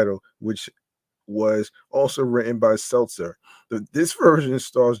same title, which was also written by Seltzer. This version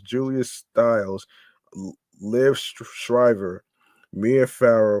stars Julia Stiles, Liv Shriver, Mia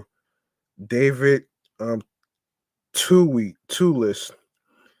Farrow, David um, two lists.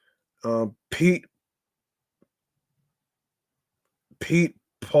 Pete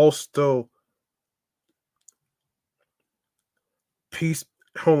Posto Peace.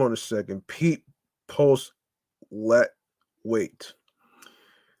 Hold on a second. Pete Post Let Wait.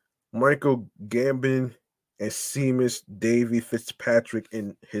 Michael Gambon and Seamus Davy Fitzpatrick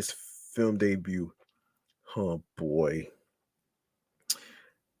in his film debut. Oh boy.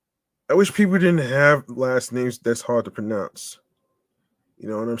 I wish people didn't have last names that's hard to pronounce. You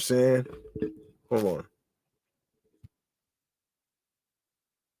know what I'm saying? Hold on.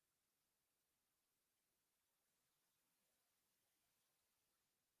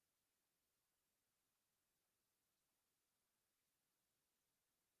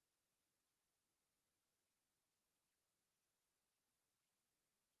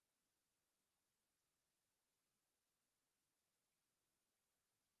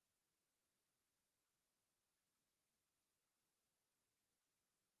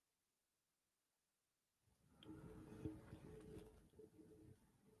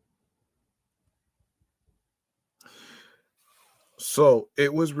 So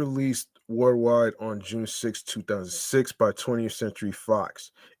it was released worldwide on June 6, 2006 by 20th Century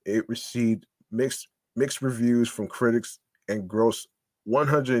Fox. It received mixed reviews from critics and grossed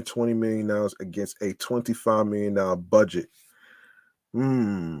 $120 million against a $25 million budget.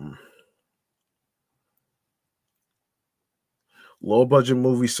 Low budget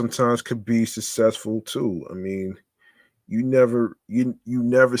movies sometimes could be successful too. I mean, you never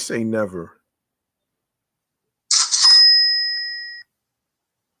say never.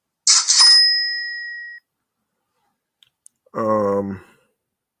 Um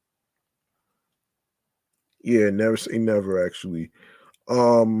yeah, never say never actually.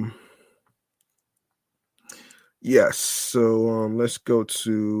 Um yes, so let's go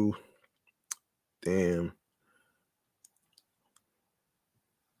to damn.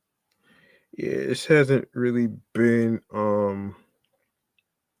 Yeah, this hasn't really been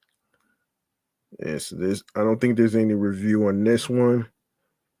yeah, so there's I don't think there's any review on this one,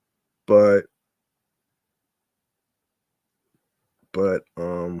 but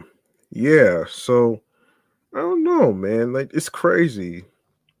yeah, so I don't know, man. Like it's crazy.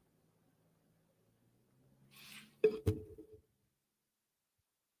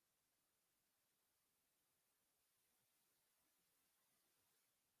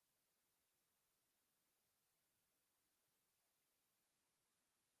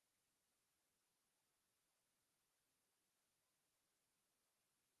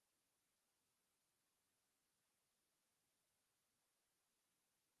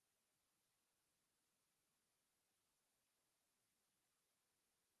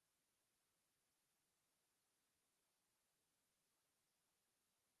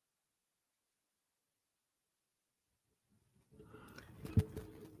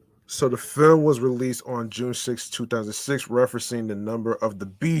 So the film was released on June 6, 2006, referencing the number of the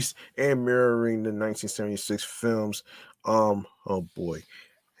beast and mirroring the 1976 films. Oh boy.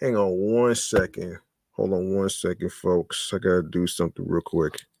 Hang on one second. Hold on one second, folks. I gotta do something real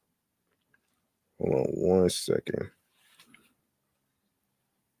quick. Hold on one second.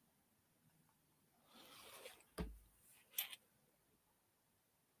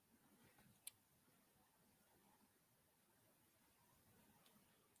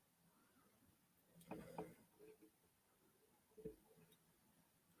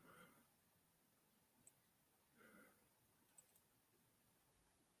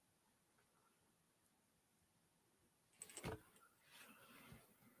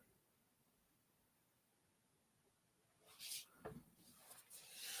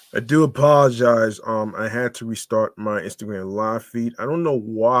 I do apologize. I had to restart my Instagram live feed. I don't know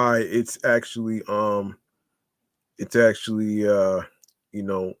why it's actually you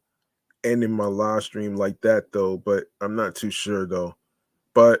know ending my live stream like that though, but I'm not too sure though.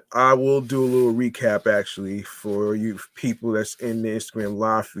 But I will do a little recap actually for you people that's in the Instagram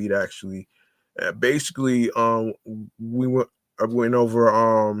live feed actually. Basically, we went I went over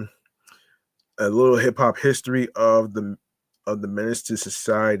a little hip hop history of the Menace to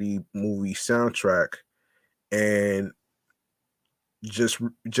Society movie soundtrack, and just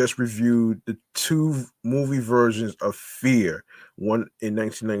reviewed the two movie versions of Fear, one in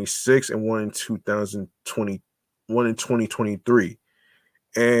 1996 and one in 2020, one in 2023,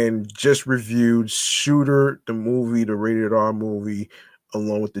 and just reviewed Shooter, the movie, the rated R movie,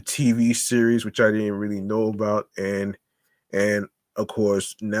 along with the TV series, which I didn't really know about, and of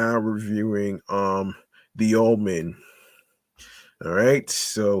course now reviewing The Omen. All right,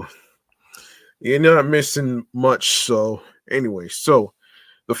 so you're not missing much. So anyway, so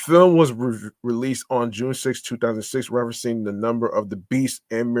The film was released on June 6, 2006, referencing the number of the beast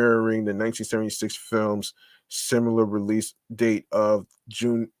and mirroring the 1976 film's similar release date of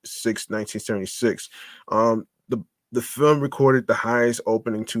June 6, 1976. The film recorded the highest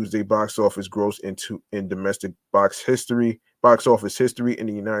opening Tuesday box office gross in domestic box office history in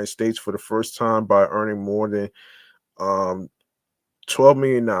the United States for the first time by earning more than $12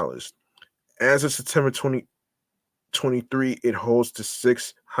 million. As of September 2023, it holds the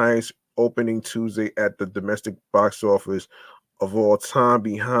sixth highest opening Tuesday at the domestic box office of all time,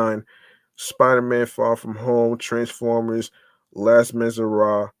 behind Spider-Man: Far From Home, Transformers, Les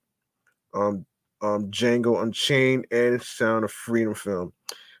Miserables, Django Unchained, and Sound of Freedom film.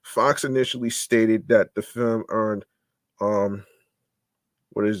 Fox initially stated that the film earned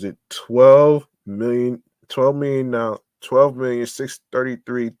what is it,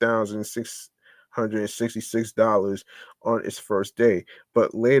 12,633,666 on its first day.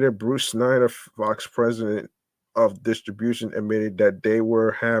 But later, Bruce Snyder, Fox president of distribution, admitted that they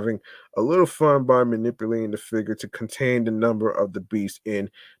were having a little fun by manipulating the figure to contain the number of the beast in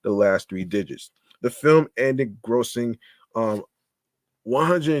the last three digits. The film ended grossing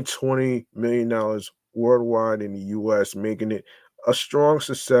 $120 million worldwide in the U.S., making it a strong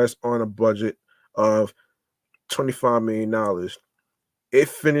success on a budget of $25 million. It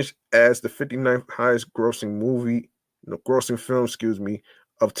finished as the 59th highest grossing film,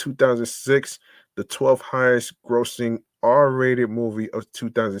 of 2006, the 12th highest grossing R-rated movie of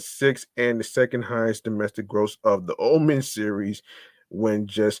 2006, and the second highest domestic gross of the Omen series when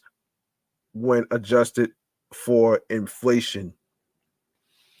adjusted for inflation.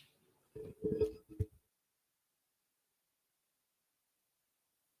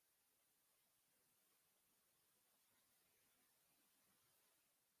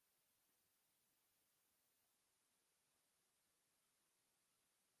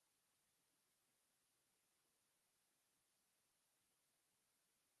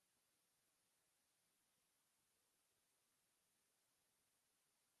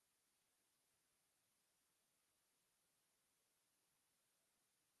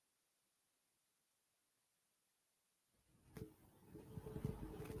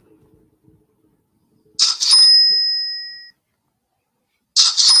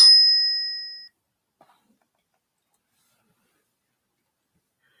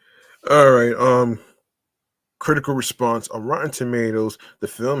 All right. Critical response on Rotten Tomatoes. The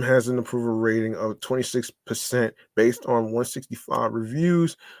film has an approval rating of 26% based on 165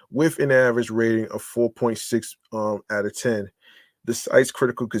 reviews, with an average rating of 4.6 out of 10. The site's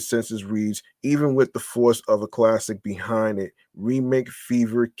critical consensus reads, even with the force of a classic behind it, remake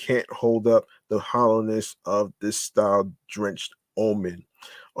fever can't hold up the hollowness of this style-drenched Omen.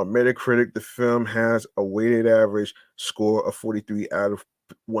 On Metacritic, the film has a weighted average score of 43 out of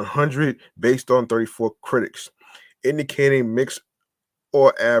 100 based on 34 critics, indicating mixed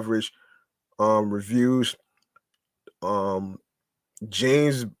or average reviews.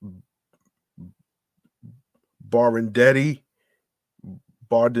 James Bardinetti,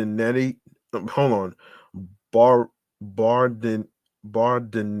 hold on, Bardinelli,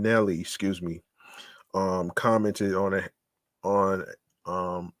 commented on it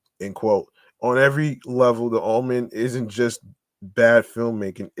in quote, on every level, The Omen isn't just bad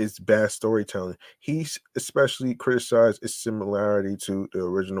filmmaking, it's bad storytelling. He's especially criticized its similarity to the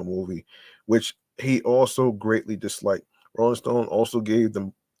original movie, which he also greatly disliked. Rolling Stone also gave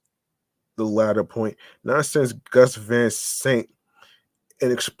them the latter point, not since Gus Van Sant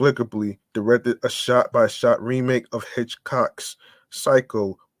inexplicably directed a shot-by-shot remake of Hitchcock's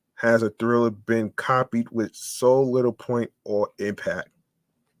Psycho has a thriller been copied with so little point or impact.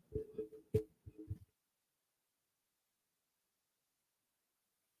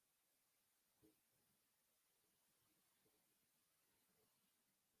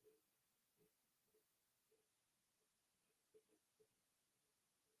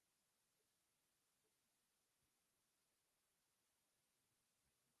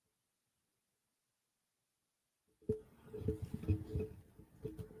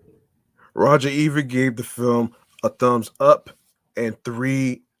 Roger Ebert gave the film a thumbs up and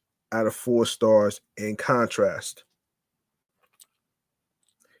 3 out of 4 stars, in contrast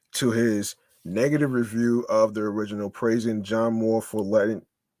to his negative review of the original, praising John Moore for letting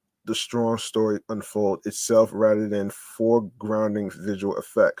the strong story unfold itself rather than foregrounding visual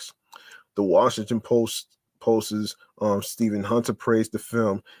effects. The Washington Post's Stephen Hunter praised the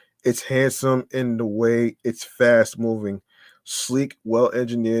film. It's handsome in the way it's fast moving, sleek, well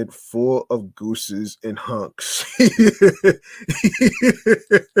engineered, full of gooses and hunks.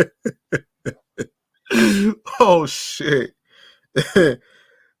 Oh shit.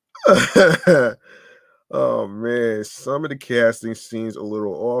 Oh man, some of the casting scenes a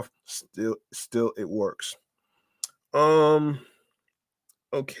little off. Still it works. Um.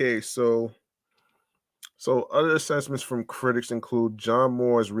 Okay, so other assessments from critics include John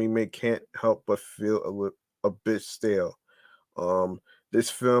Moore's remake can't help but feel a bit stale. Um, this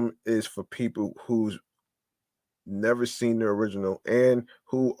film is for people who's never seen the original and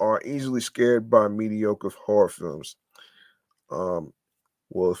who are easily scared by mediocre horror films. Um,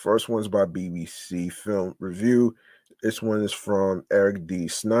 well, the first one's by BBC Film Review. This one is from Eric D.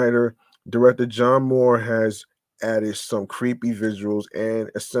 Snyder. Director John Moore has added some creepy visuals and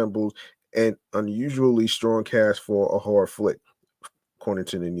assembled an unusually strong cast for a horror flick, according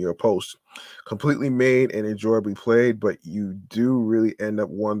to the New York Post. Completely made and enjoyably played, but you do really end up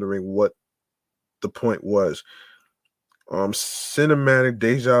wondering what the point was. Cinematic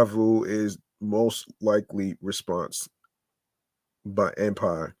deja vu is most likely response by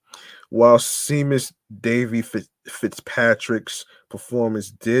Empire. While Seamus Davy Fitzpatrick's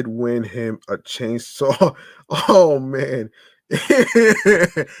performance did win him a chainsaw, oh man, a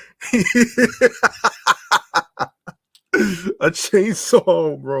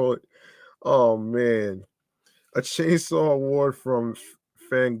chainsaw, bro. Oh man, a chainsaw award from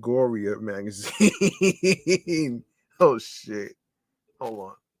Fangoria magazine. Oh shit. Hold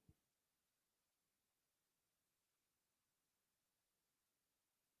on.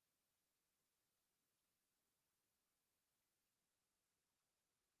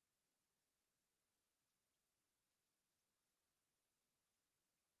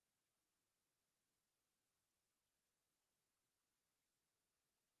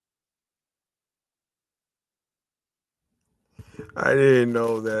 I didn't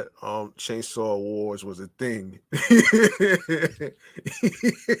know that Chainsaw Wars was a thing.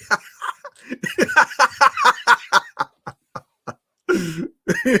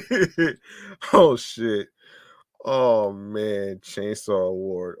 Oh shit. Oh man, Chainsaw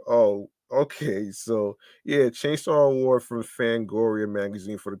Award. Oh, okay. So yeah, Chainsaw Award from Fangoria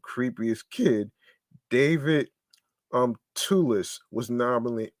magazine for the creepiest kid. David Toulis was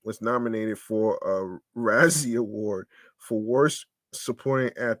nominated for a Razzie Award for worst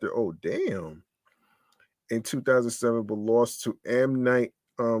supporting actor. Oh damn. In 2007, but lost to M. Night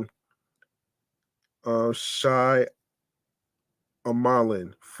Shy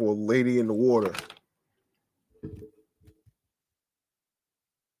Amalin for Lady in the Water.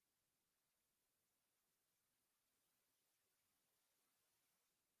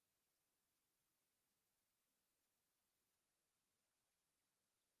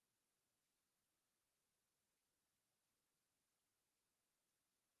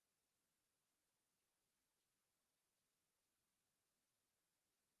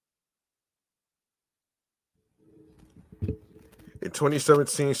 In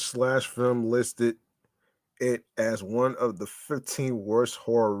 2017, Slash Film listed it as one of the 15 worst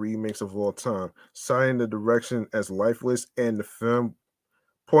horror remakes of all time, citing the direction as lifeless and the film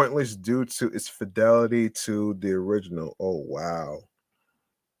pointless due to its fidelity to the original. Oh wow.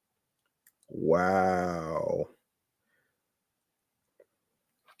 Wow.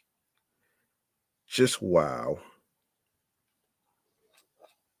 Just wow.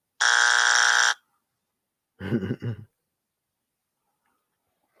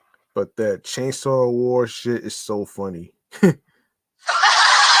 But that Chainsaw War shit is so funny.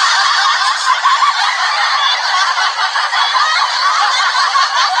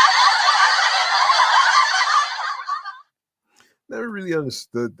 Never really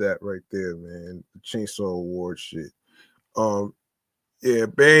understood that right there, man. The Chainsaw Award shit. Um, yeah,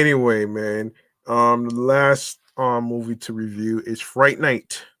 but anyway, man. The last movie to review is Fright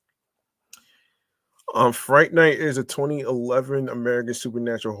Night. Fright Night is a 2011 American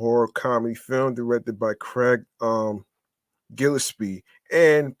supernatural horror comedy film directed by Craig Gillespie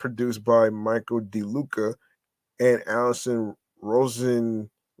and produced by Michael DeLuca and Allison Rosenzweig.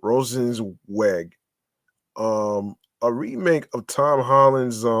 A remake of Tom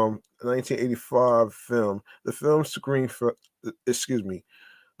Holland's 1985 film. Excuse me.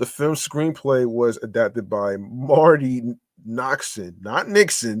 The film's screenplay was adapted by Marty Noxon, not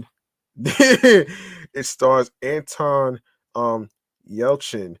Nixon. It stars Anton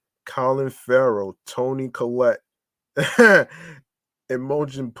Yelchin, Colin Farrell, Tony Collette,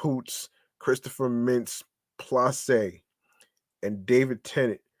 Imogen Poots, Christopher Mintz Plasse, and David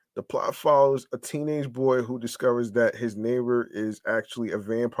Tennant. The plot follows a teenage boy who discovers that his neighbor is actually a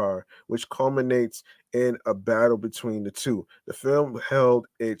vampire, which culminates in a battle between the two. The film held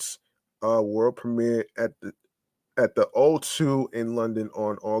its world premiere at the O2 in London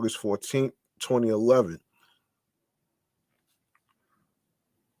on August 14th, 2011.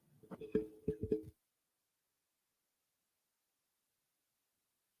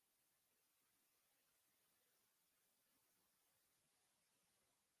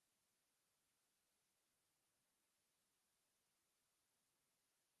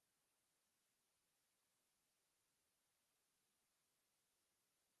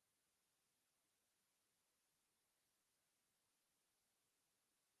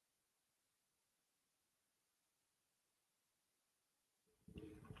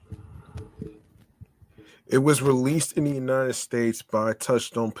 It was released in the United States by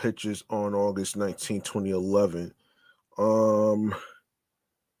Touchstone Pictures on August 19, 2011. Um,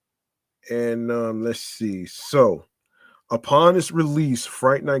 let's see. So, upon its release,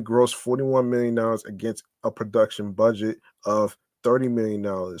 Fright Night grossed $41 million against a production budget of $30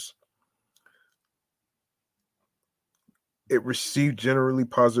 million. It received generally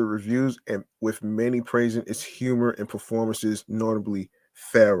positive reviews, and with many praising its humor and performances, notably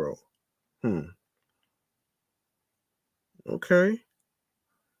Pharaoh. Okay.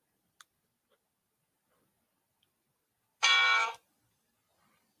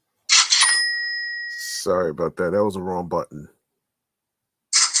 Sorry about that. That was the wrong button.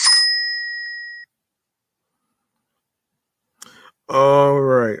 All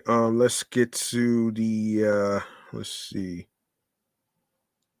right. Let's get to the let's see.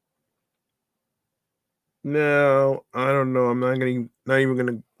 Now, I don't know. I'm not even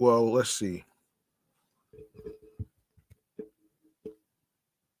gonna well, let's see.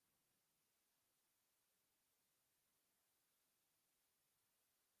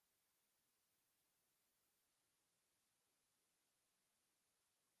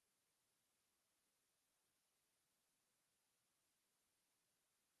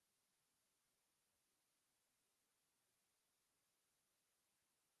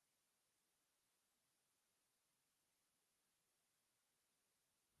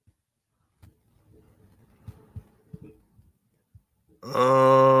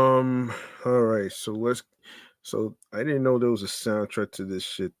 All right, so I didn't know there was a soundtrack to this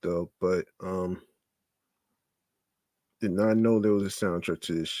shit though, but did not know there was a soundtrack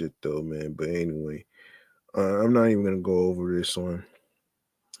to this shit though, man. But anyway, I'm not even gonna go over this one.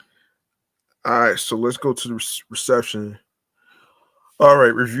 All right, so let's go to the reception. All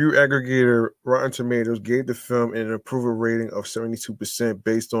right, review aggregator Rotten Tomatoes gave the film an approval rating of 72%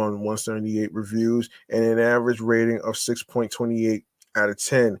 based on 178 reviews and an average rating of 6.28 out of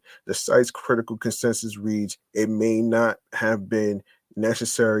 10. The site's critical consensus reads, "It may not have been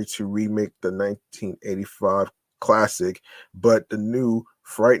necessary to remake the 1985 classic, but the new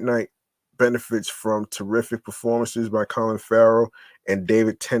Fright Night benefits from terrific performances by Colin Farrell and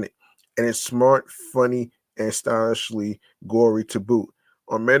David Tennant, and it's smart, funny, and stylishly gory to boot."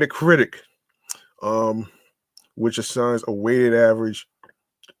 On Metacritic, which assigns a weighted average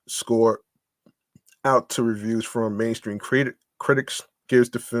score out to reviews from mainstream critics, gives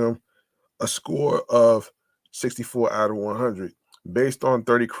the film a score of 64 out of 100, based on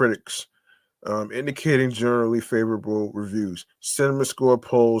 30 critics, indicating generally favorable reviews. Cinema Score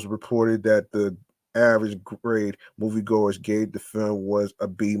polls reported that the average grade moviegoers gave the film was a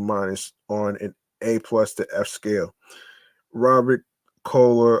B minus on an A plus to F scale. Robert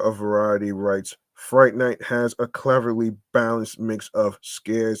Kohler of Variety writes, "Fright Night has a cleverly balanced mix of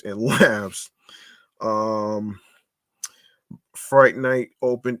scares and laughs." Um, Fright Night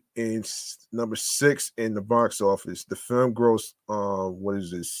opened in number 6 in the box office. The film grossed what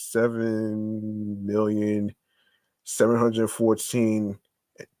is this,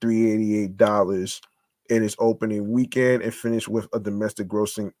 7,714,388 in its opening weekend, and finished with a domestic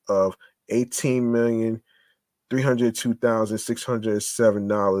grossing of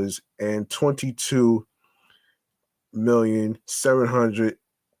 18,302,607 and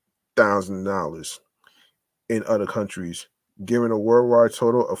 $22,700,000 in other countries, giving a worldwide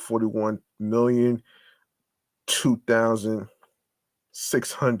total of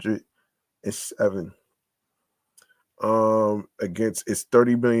 41,002,607 against its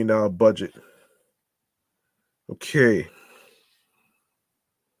 $30 million budget. Okay.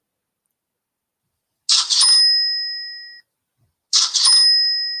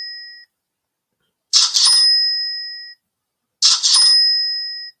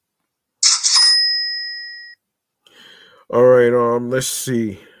 All right, let's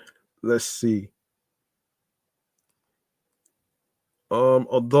see.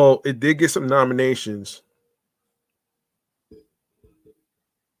 Although it did get some nominations.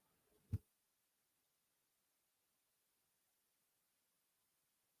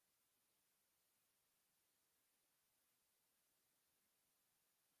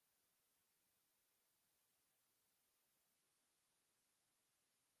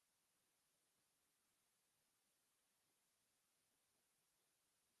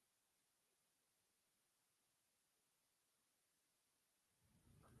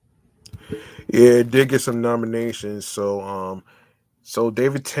 Yeah, it did get some nominations. So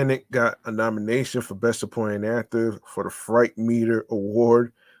David Tennant got a nomination for Best Supporting Actor for the Fright Meter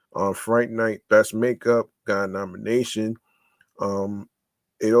Award. Fright Night Best Makeup got a nomination.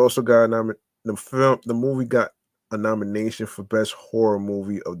 It also got the movie got a nomination for Best Horror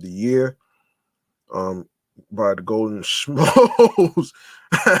Movie of the Year. by the Golden Schmoes.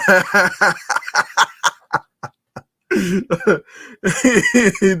 The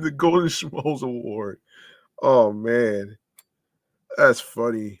Golden Schmoes Award. Oh man, that's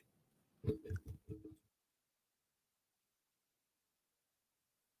funny.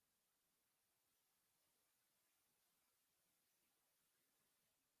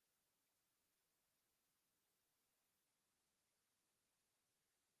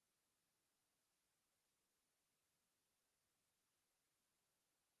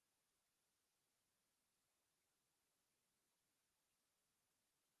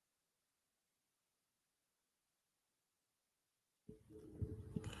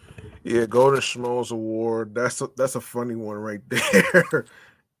 Yeah, Golden Schmoes Award. That's a funny one right there.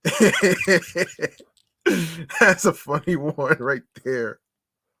 That's a funny one right there.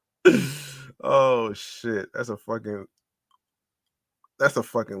 Oh shit, that's a fucking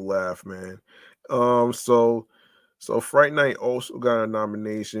laugh, man. So Fright Night also got a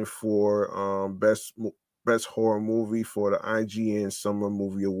nomination for best horror movie for the IGN Summer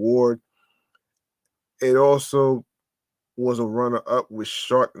Movie Award. It also was a runner up with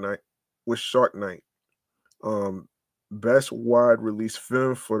Shark Night. Um Best wide release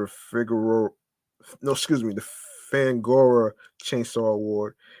film for the Figaro no, excuse me, the Fangora Chainsaw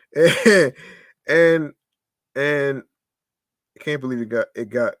Award. And and I can't believe it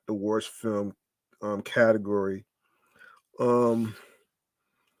got the worst film category. Um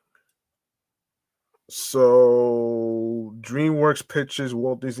so DreamWorks Pictures,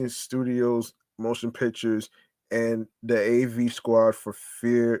 Walt Disney Studios Motion Pictures, and the AV Squad for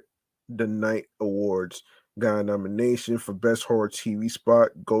Fear the Night Awards got a nomination for Best Horror TV Spot,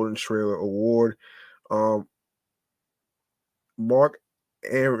 Golden Trailer Award. Um Mark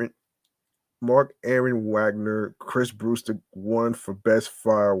Aaron Aaron Wagner, Chris Brewster won for Best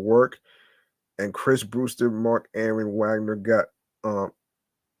Firework, and Chris Brewster, Mark Aaron Wagner got um,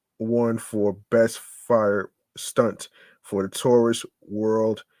 won for Best Fire Stunt for the Tourist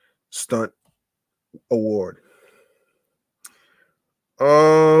World Stunt Award.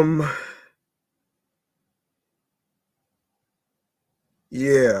 Um,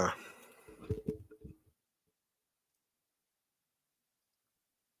 yeah.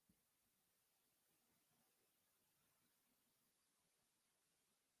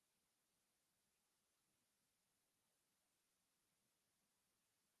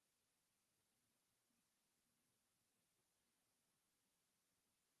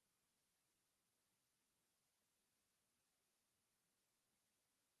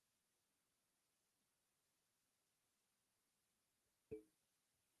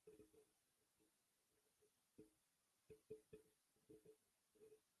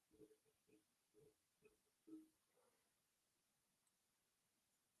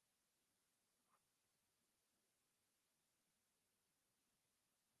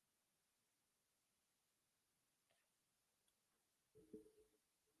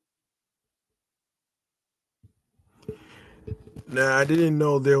 Now I didn't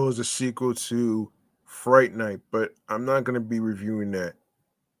know there was a sequel to Fright Night, but I'm not gonna be reviewing that.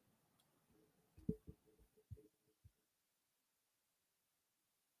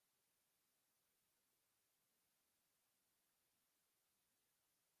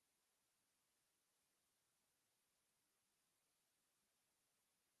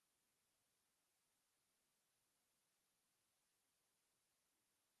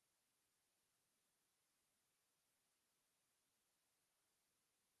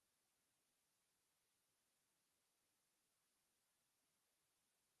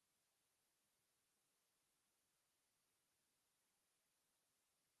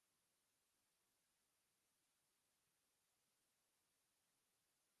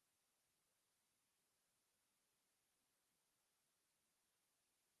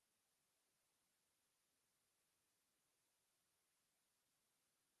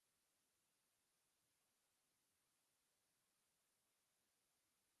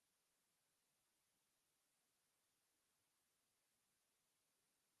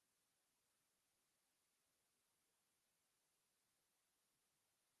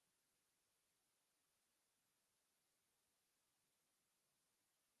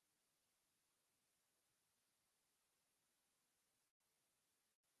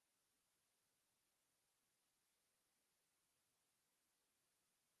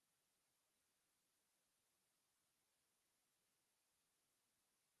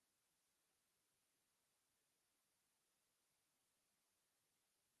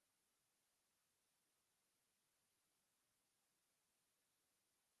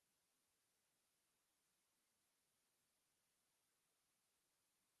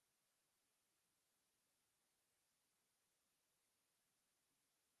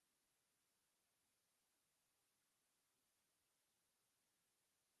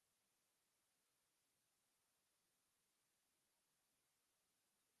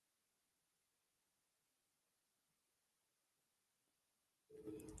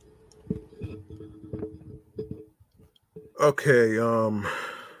 Okay,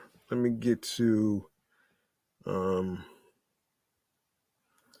 let me get to um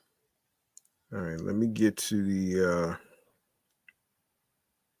all right, let me get to the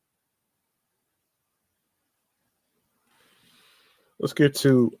let's get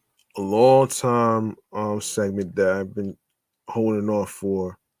to a long time segment that I've been holding off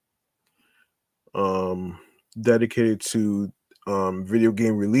for, um dedicated to video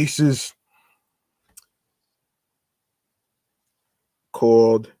game releases,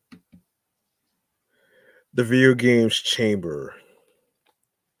 called the Video Games Chamber.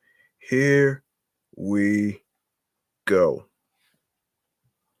 Here we go.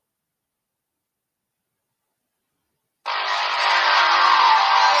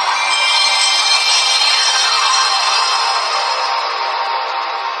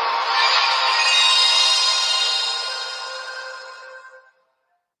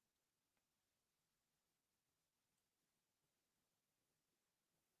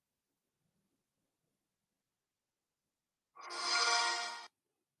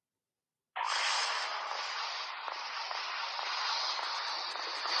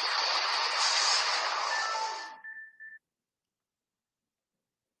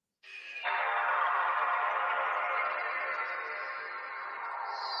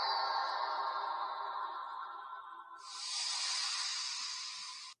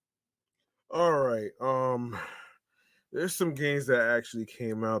 All right. There's some games that actually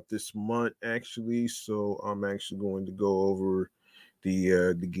came out this month, actually. So I'm actually going to go over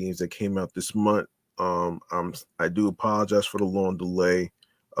the games that came out this month. I do apologize for the long delay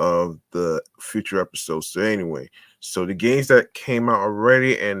of the future episodes. So anyway, so the games that came out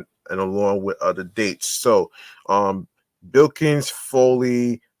already, and along with other dates. So Bilkins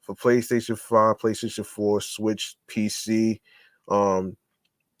Foley for PlayStation 5, PlayStation 4, Switch, PC. Um,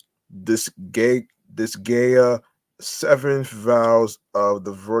 this Gaia Seventh Vows of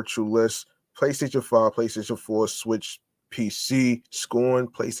the Virtualist, PlayStation 5, PlayStation 4, Switch, PC, Scorn,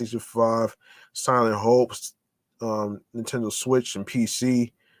 PlayStation 5, Silent Hopes, Nintendo Switch and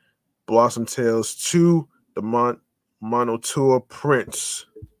PC, Blossom Tales 2, the Monotour Prince.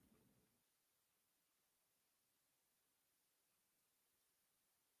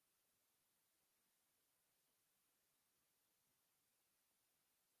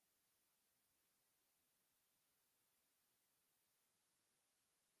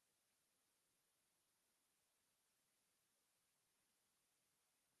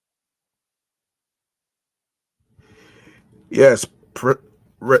 Yes,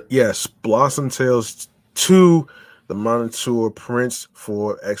 yes, Blossom Tales 2, the Monotour Prince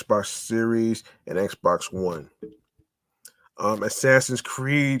for Xbox Series and Xbox One. Assassin's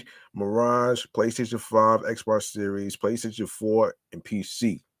Creed Mirage, PlayStation 5, Xbox Series, PlayStation 4, and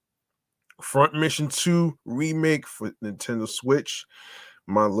PC. Front Mission 2 remake for Nintendo Switch.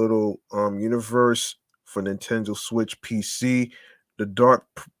 My Little Universe for Nintendo Switch PC. The Dark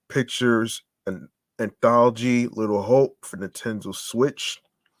Pictures and Anthology Little Hope for Nintendo Switch.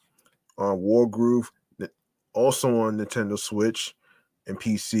 Wargroove, also on Nintendo Switch and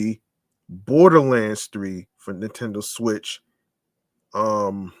PC. Borderlands 3 for Nintendo Switch.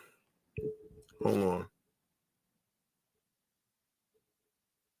 Um, Hold on.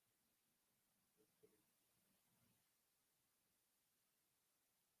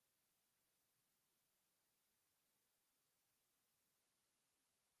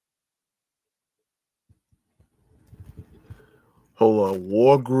 Hold on.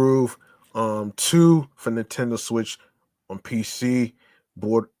 Wargroove 2 for Nintendo Switch on PC.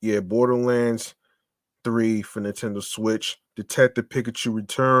 Borderlands 3 for Nintendo Switch. Detective Pikachu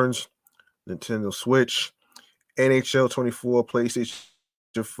Returns, Nintendo Switch. NHL 24, PlayStation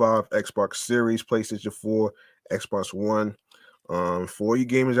 5, Xbox Series, PlayStation 4, Xbox One. For you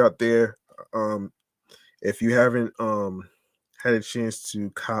gamers out there, if you haven't had a chance to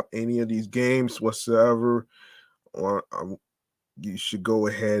cop any of these games whatsoever, or you should go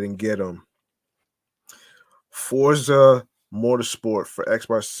ahead and get them. Forza Motorsport for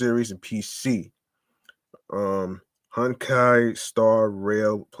Xbox Series and PC. Honkai Star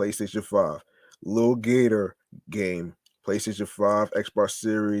Rail, PlayStation 5. Lil Gator game, PlayStation 5, Xbox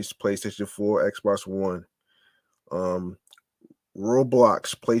Series, PlayStation 4, Xbox One. Um,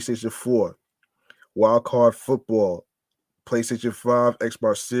 Roblox, PlayStation 4. Wildcard Football, PlayStation 5,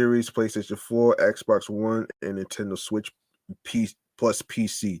 Xbox Series, PlayStation 4, Xbox One, and Nintendo Switch plus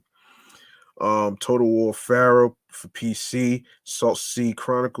PC. Total War Pharaoh for PC, Salt Sea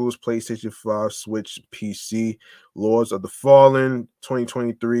Chronicles, PlayStation 5, Switch, PC, Lords of the Fallen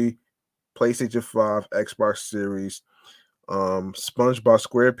 2023, PlayStation 5, Xbox Series, SpongeBob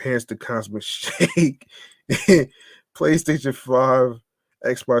SquarePants The Cosmic Shake, PlayStation 5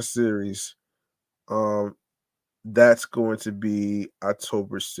 Xbox Series. That's going to be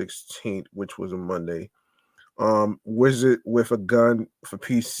October 16th, which was a Monday. Wizard with a Gun for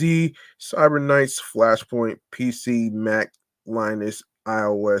PC, Cyber Knights, Flashpoint, PC, Mac, Linux,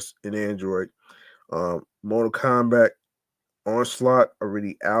 iOS, and Android. Mortal Kombat Onslaught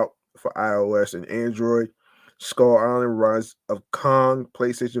already out for iOS and Android. Skull Island Rise of Kong,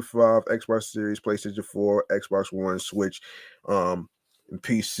 PlayStation 5, Xbox Series, PlayStation 4, Xbox One, Switch, and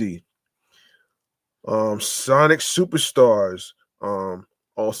PC. Sonic Superstars,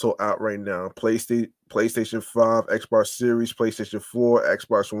 also out right now. PlayStation 5, Xbox Series, PlayStation 4,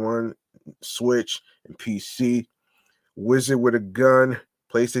 Xbox One, Switch, and PC. Wizard with a Gun,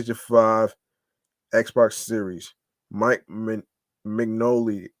 PlayStation 5, Xbox Series. Mike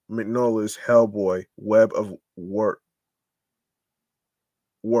Mignola's Hellboy, Web of Word,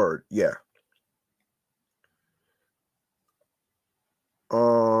 yeah.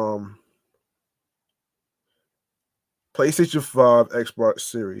 PlayStation 5, Xbox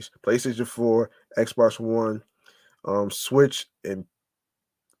Series, PlayStation 4, Xbox One, Switch, and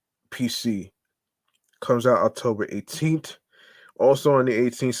PC. Comes out October 18th. Also on the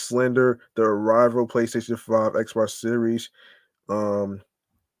 18th, Slender, The Arrival, PlayStation 5, Xbox Series.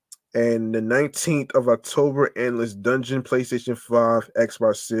 And the 19th of October, Endless Dungeon, PlayStation 5,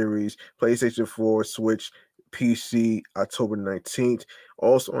 Xbox Series, PlayStation 4, Switch, PC, October 19th.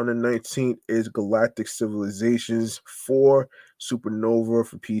 Also on the 19th is Galactic Civilizations 4, Supernova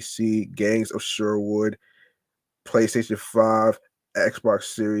for PC, Gangs of Sherwood, PlayStation 5, Xbox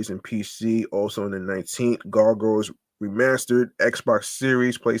Series, and PC. Also on the 19th, Gargoyles Remastered, Xbox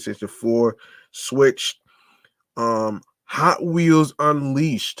Series, PlayStation 4, Switch. Hot Wheels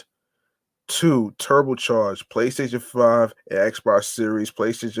Unleashed 2 Turbocharged, PlayStation 5, Xbox Series,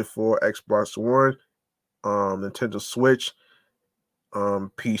 PlayStation 4, Xbox One, Nintendo Switch,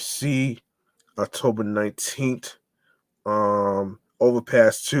 PC, October 19th.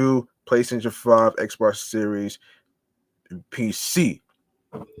 Overpass 2, PlayStation 5, Xbox Series, and PC.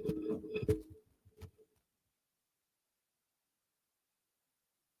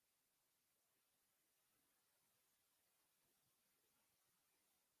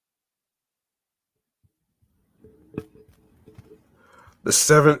 The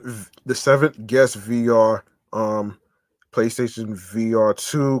seventh guest VR, PlayStation VR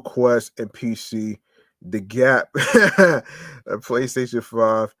 2, Quest, and PC. The Gap, PlayStation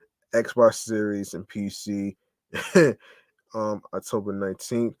 5, Xbox Series, and PC. October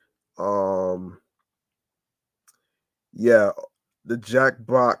 19th. Yeah, the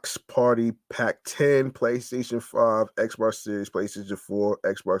Jackbox Party Pack 10, PlayStation 5, Xbox Series, PlayStation 4,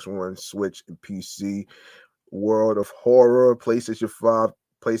 Xbox One, Switch, and PC. World of Horror, PlayStation 5,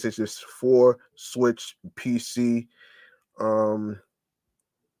 PlayStation 4, Switch, PC. Um,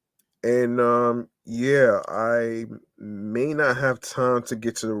 and yeah, I may not have time to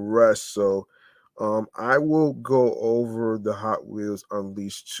get to the rest, so I will go over the Hot Wheels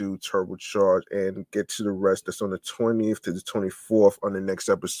Unleashed 2 Turbocharged and get to the rest. That's on the 20th to the 24th on the next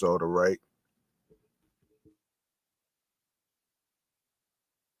episode, all right?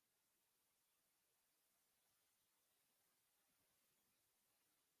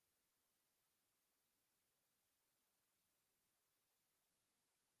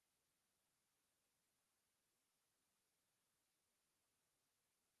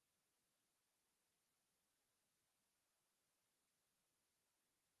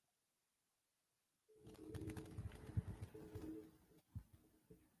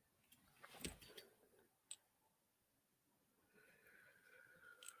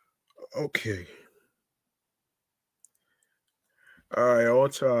 Okay. All right, on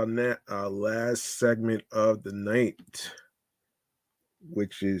to our last segment of the night,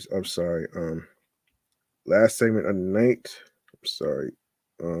 which is, I'm sorry, last segment of the night. I'm sorry.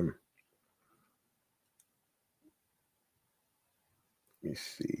 Let me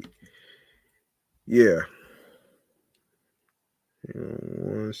see. Yeah. Hang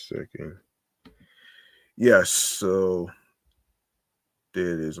on 1 second. Yes, so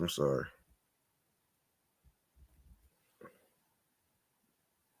there it is. I'm sorry.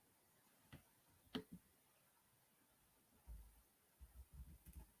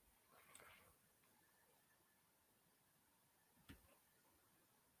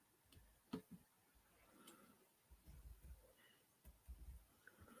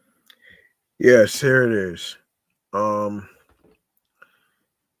 Yes, here it is.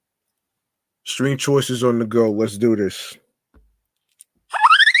 Stream choices on the go. Let's do this.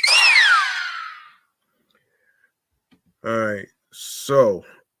 All right. So,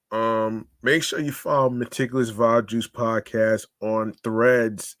 Make sure you follow Meticulous Vibe Juice Podcast on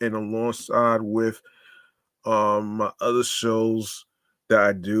Threads and alongside with my other shows that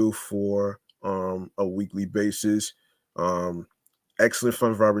I do for a weekly basis. Excellent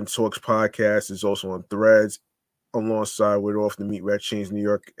Fun Vibrant Talks podcast is also on Threads alongside with Off the Meat Rat Chains New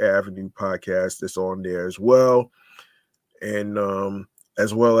York Avenue podcast that's on there as well. And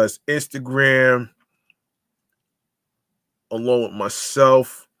as well as Instagram, along with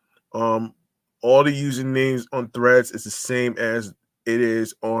myself. All the usernames on Threads is the same as it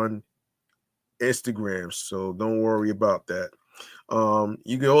is on Instagram, so don't worry about that.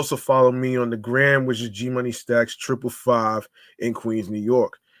 You can also follow me on the gram, which is G Money Stacks 555 in Queens, New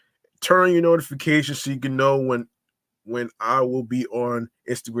York. Turn on your notifications so you can know when I will be on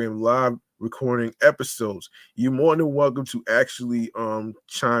Instagram Live recording episodes. You're more than welcome to actually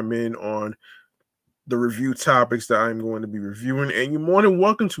chime in on the review topics that I'm going to be reviewing, and you're more than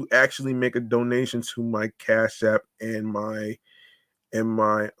welcome to actually make a donation to my Cash App and my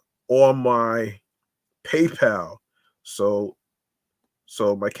or my PayPal. So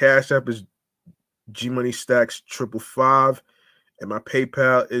my Cash App is G Money Stacks 555, and my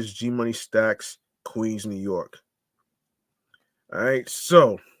PayPal is G Money Stacks Queens, New York. All right,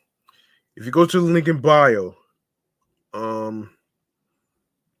 so if you go to the link in bio,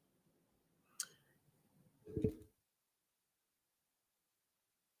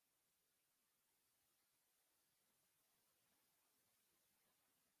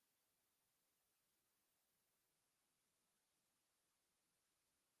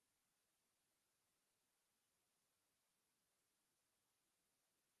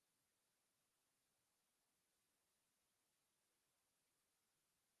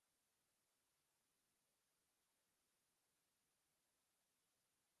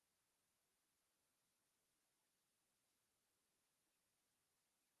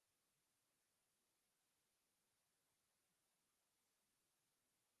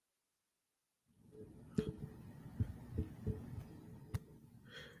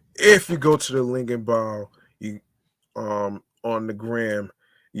 if you go to the link in bio, you on the gram,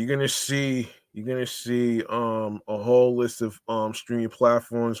 you're gonna see a whole list of streaming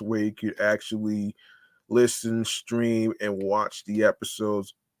platforms where you could actually listen, stream, and watch the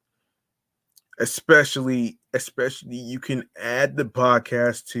episodes. Especially you can add the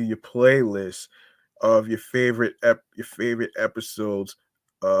podcast to your playlist of your favorite episodes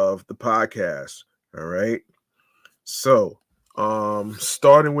of the podcast. All right. So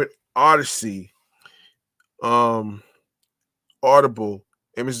starting with Odyssey, Audible,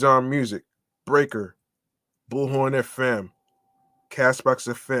 Amazon Music, Breaker, Bullhorn FM, Castbox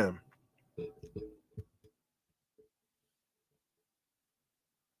FM.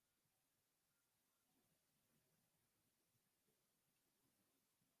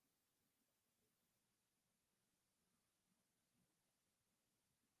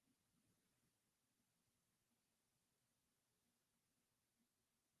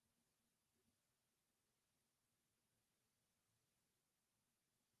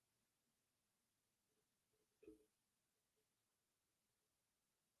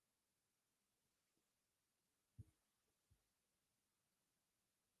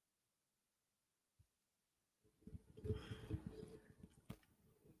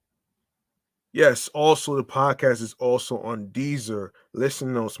 Yes, also the podcast is also on Deezer,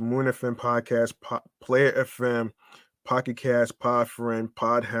 Listen Notes, Moon FM Podcast, Player FM, Pocket Cast, Podfriend,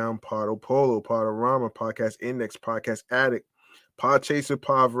 Podhound, Podopolo, Podorama, Podcast Index, Podcast Addict, Podchaser,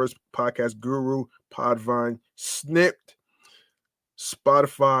 Podverse, Podcast Guru, Podvine, Snipped,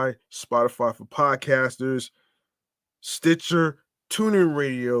 Spotify for Podcasters, Stitcher, TuneIn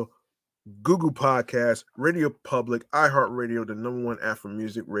Radio, Google Podcasts, Radio Public, iHeartRadio, the number one app for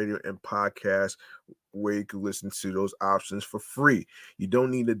music, radio, and podcast, where you can listen to those options for free. You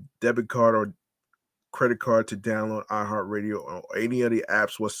don't need a debit card or credit card to download iHeartRadio or any of the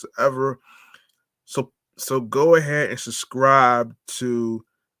apps whatsoever. So go ahead and subscribe to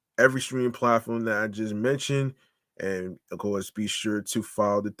every streaming platform that I just mentioned. And of course, be sure to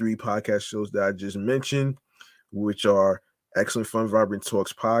follow the 3 podcast shows that I just mentioned, which are Excellent Fun Vibrant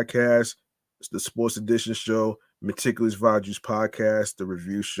Talks Podcast, the Sports Edition Show, Meticulous Vibe Juice Podcast, the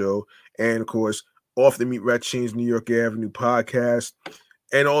Review Show, and of course, Off the Meat Rat Chains New York Avenue Podcast.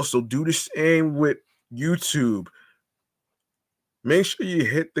 And also do the same with YouTube. Make sure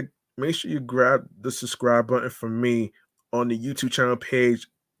you grab the subscribe button for me on the YouTube channel page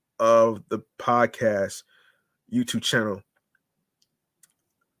of the podcast YouTube channel.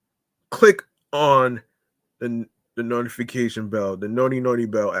 Click on the notification bell, the naughty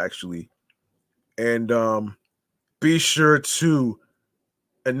bell actually, and be sure to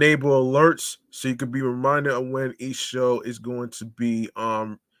enable alerts so you can be reminded of when each show is going to be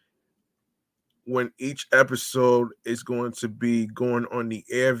when each episode is going to be going on the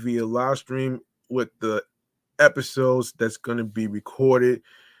air via live stream, with the episodes that's going to be recorded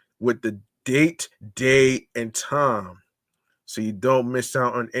with the date, day, and time, so you don't miss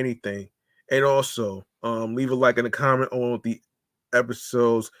out on anything. And also, leave a like and a comment on the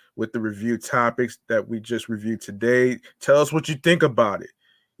episodes with the review topics that we just reviewed today. Tell us what you think about it.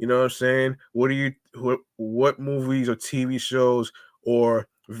 You know what I'm saying? What movies or TV shows or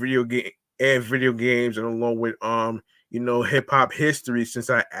video games, and along with hip hop history, since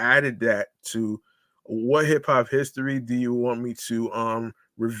I added that to what hip hop history do you want me to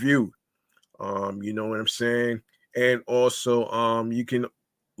review? You know what I'm saying? And also, you can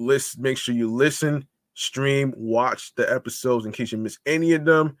make sure you listen, stream, watch the episodes in case you miss any of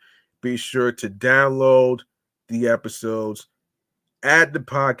them. Be sure to download the episodes, add the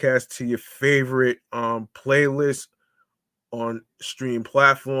podcast to your favorite playlist on stream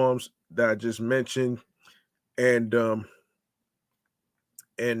platforms that I just mentioned, and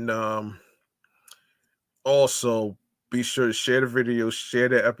also be sure to share the videos, share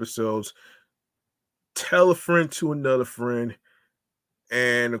the episodes, tell a friend to another friend,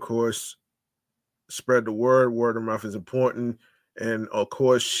 and of course, spread the word. Word of mouth is important. And of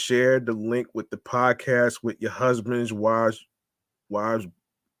course, share the link with the podcast with your husbands, wives,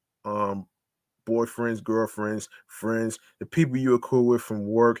 boyfriends, girlfriends, friends, the people you are cool with from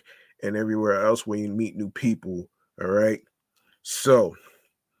work and everywhere else where you meet new people. All right. So,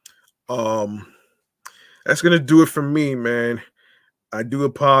 that's gonna do it for me, man. I do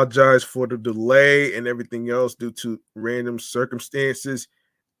apologize for the delay and everything else due to random circumstances.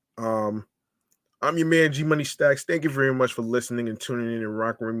 I'm your man, G Money Stacks. Thank you very much for listening and tuning in and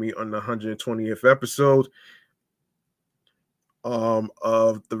rocking with me on the 120th episode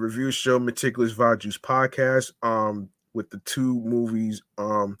of the review show Meticulous Vibe Juice podcast, with the two movies,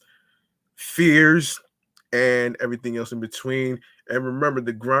 Fears and everything else in between. And remember,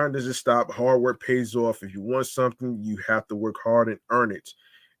 the grind doesn't stop. Hard work pays off. If you want something, you have to work hard and earn it.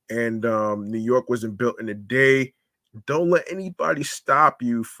 And New York wasn't built in a day. Don't let anybody stop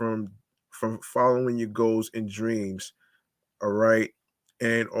you from following your goals and dreams. All right.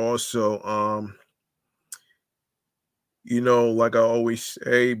 And also, like I always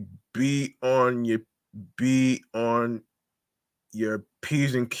say, be on your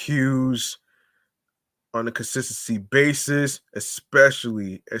P's and Q's on a consistency basis,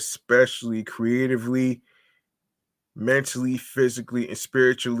 especially creatively, mentally, physically, and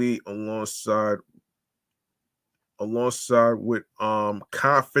spiritually, alongside with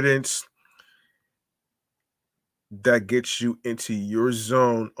confidence that gets you into your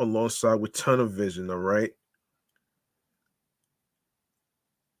zone, alongside with tunnel vision. All right.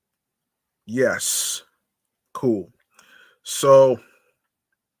 Yes. Cool. So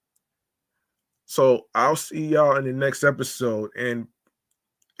I'll see y'all in the next episode. And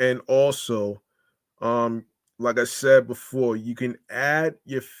also, like I said before, you can add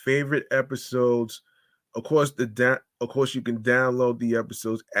your favorite episodes. Of course, you can download the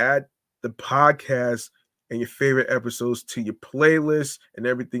episodes, add the podcast and your favorite episodes to your playlist and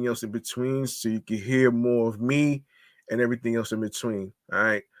everything else in between, so you can hear more of me and everything else in between. All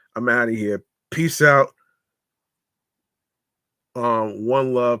right. I'm out of here. Peace out.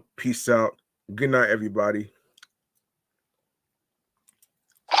 One love. Peace out. Good night, everybody.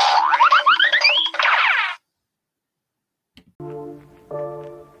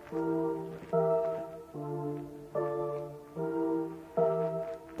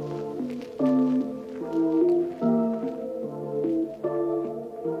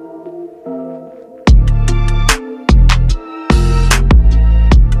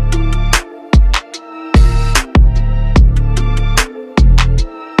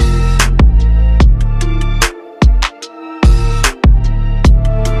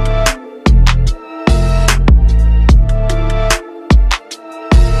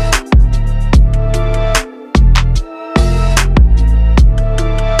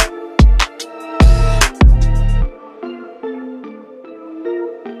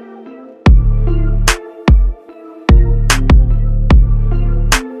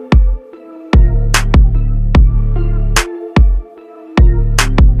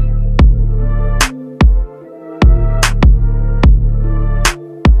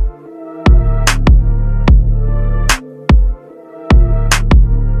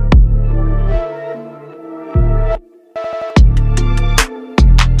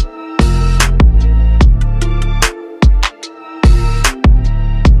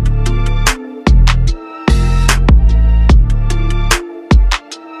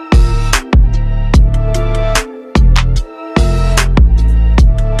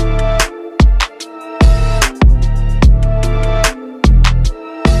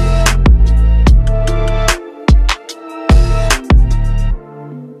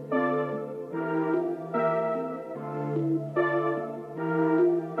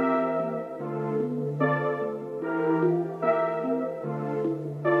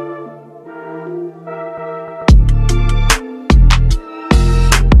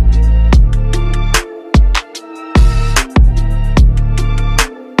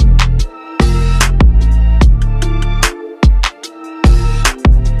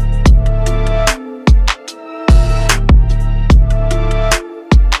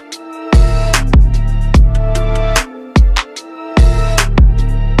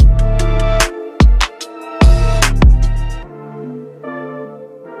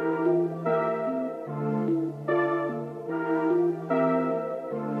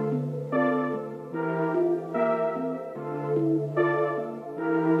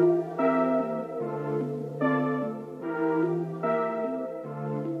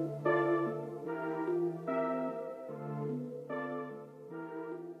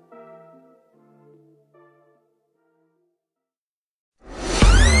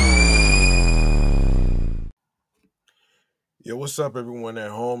 what's up, everyone at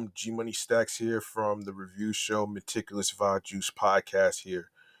home? G Money Stacks here from the review show Meticulous Vibe Juice Podcast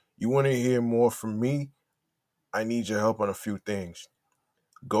here. You want to hear more from me? I need your help on a few things.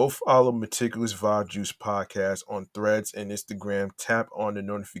 Go follow Meticulous Vibe Juice Podcast on Threads and Instagram. Tap on the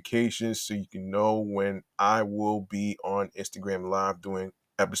notifications so you can know when I will be on Instagram Live doing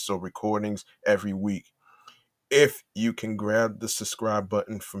episode recordings every week. If you can grab the subscribe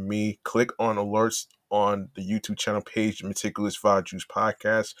button for me, click on alerts on the YouTube channel page, Meticulous Vibe Juice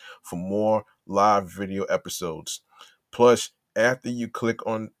Podcast, for more live video episodes. Plus, after you click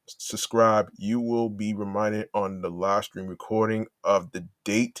on subscribe, you will be reminded on the live stream recording of the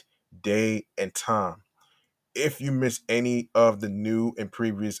date, day, and time. If you miss any of the new and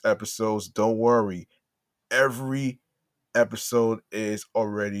previous episodes, don't worry. Every episode is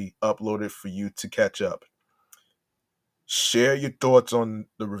already uploaded for you to catch up. Share your thoughts on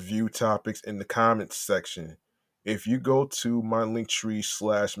the review topics in the comments section. If you go to my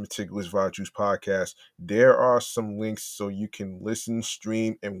Linktree / Meticulous Vibe Juice Podcast, there are some links so you can listen,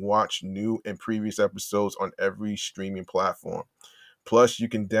 stream, and watch new and previous episodes on every streaming platform. Plus, you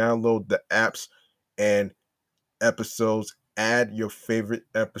can download the apps and episodes, add your favorite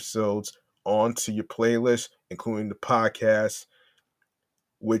episodes onto your playlist, including the podcast,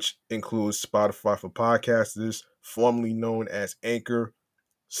 which includes Spotify for podcasters, formerly known as Anchor,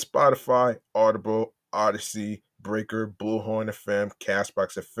 Spotify, Audible, Odyssey, Breaker, Bullhorn FM,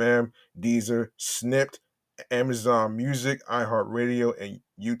 Castbox FM, Deezer, Snipped, Amazon Music, iHeartRadio, and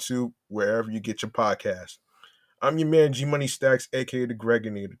YouTube, wherever you get your podcast. I'm your man, G Money Stacks, aka the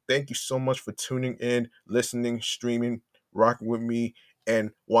Gregonator. Thank you so much for tuning in, listening, streaming, rocking with me, and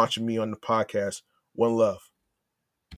watching me on the podcast. One love.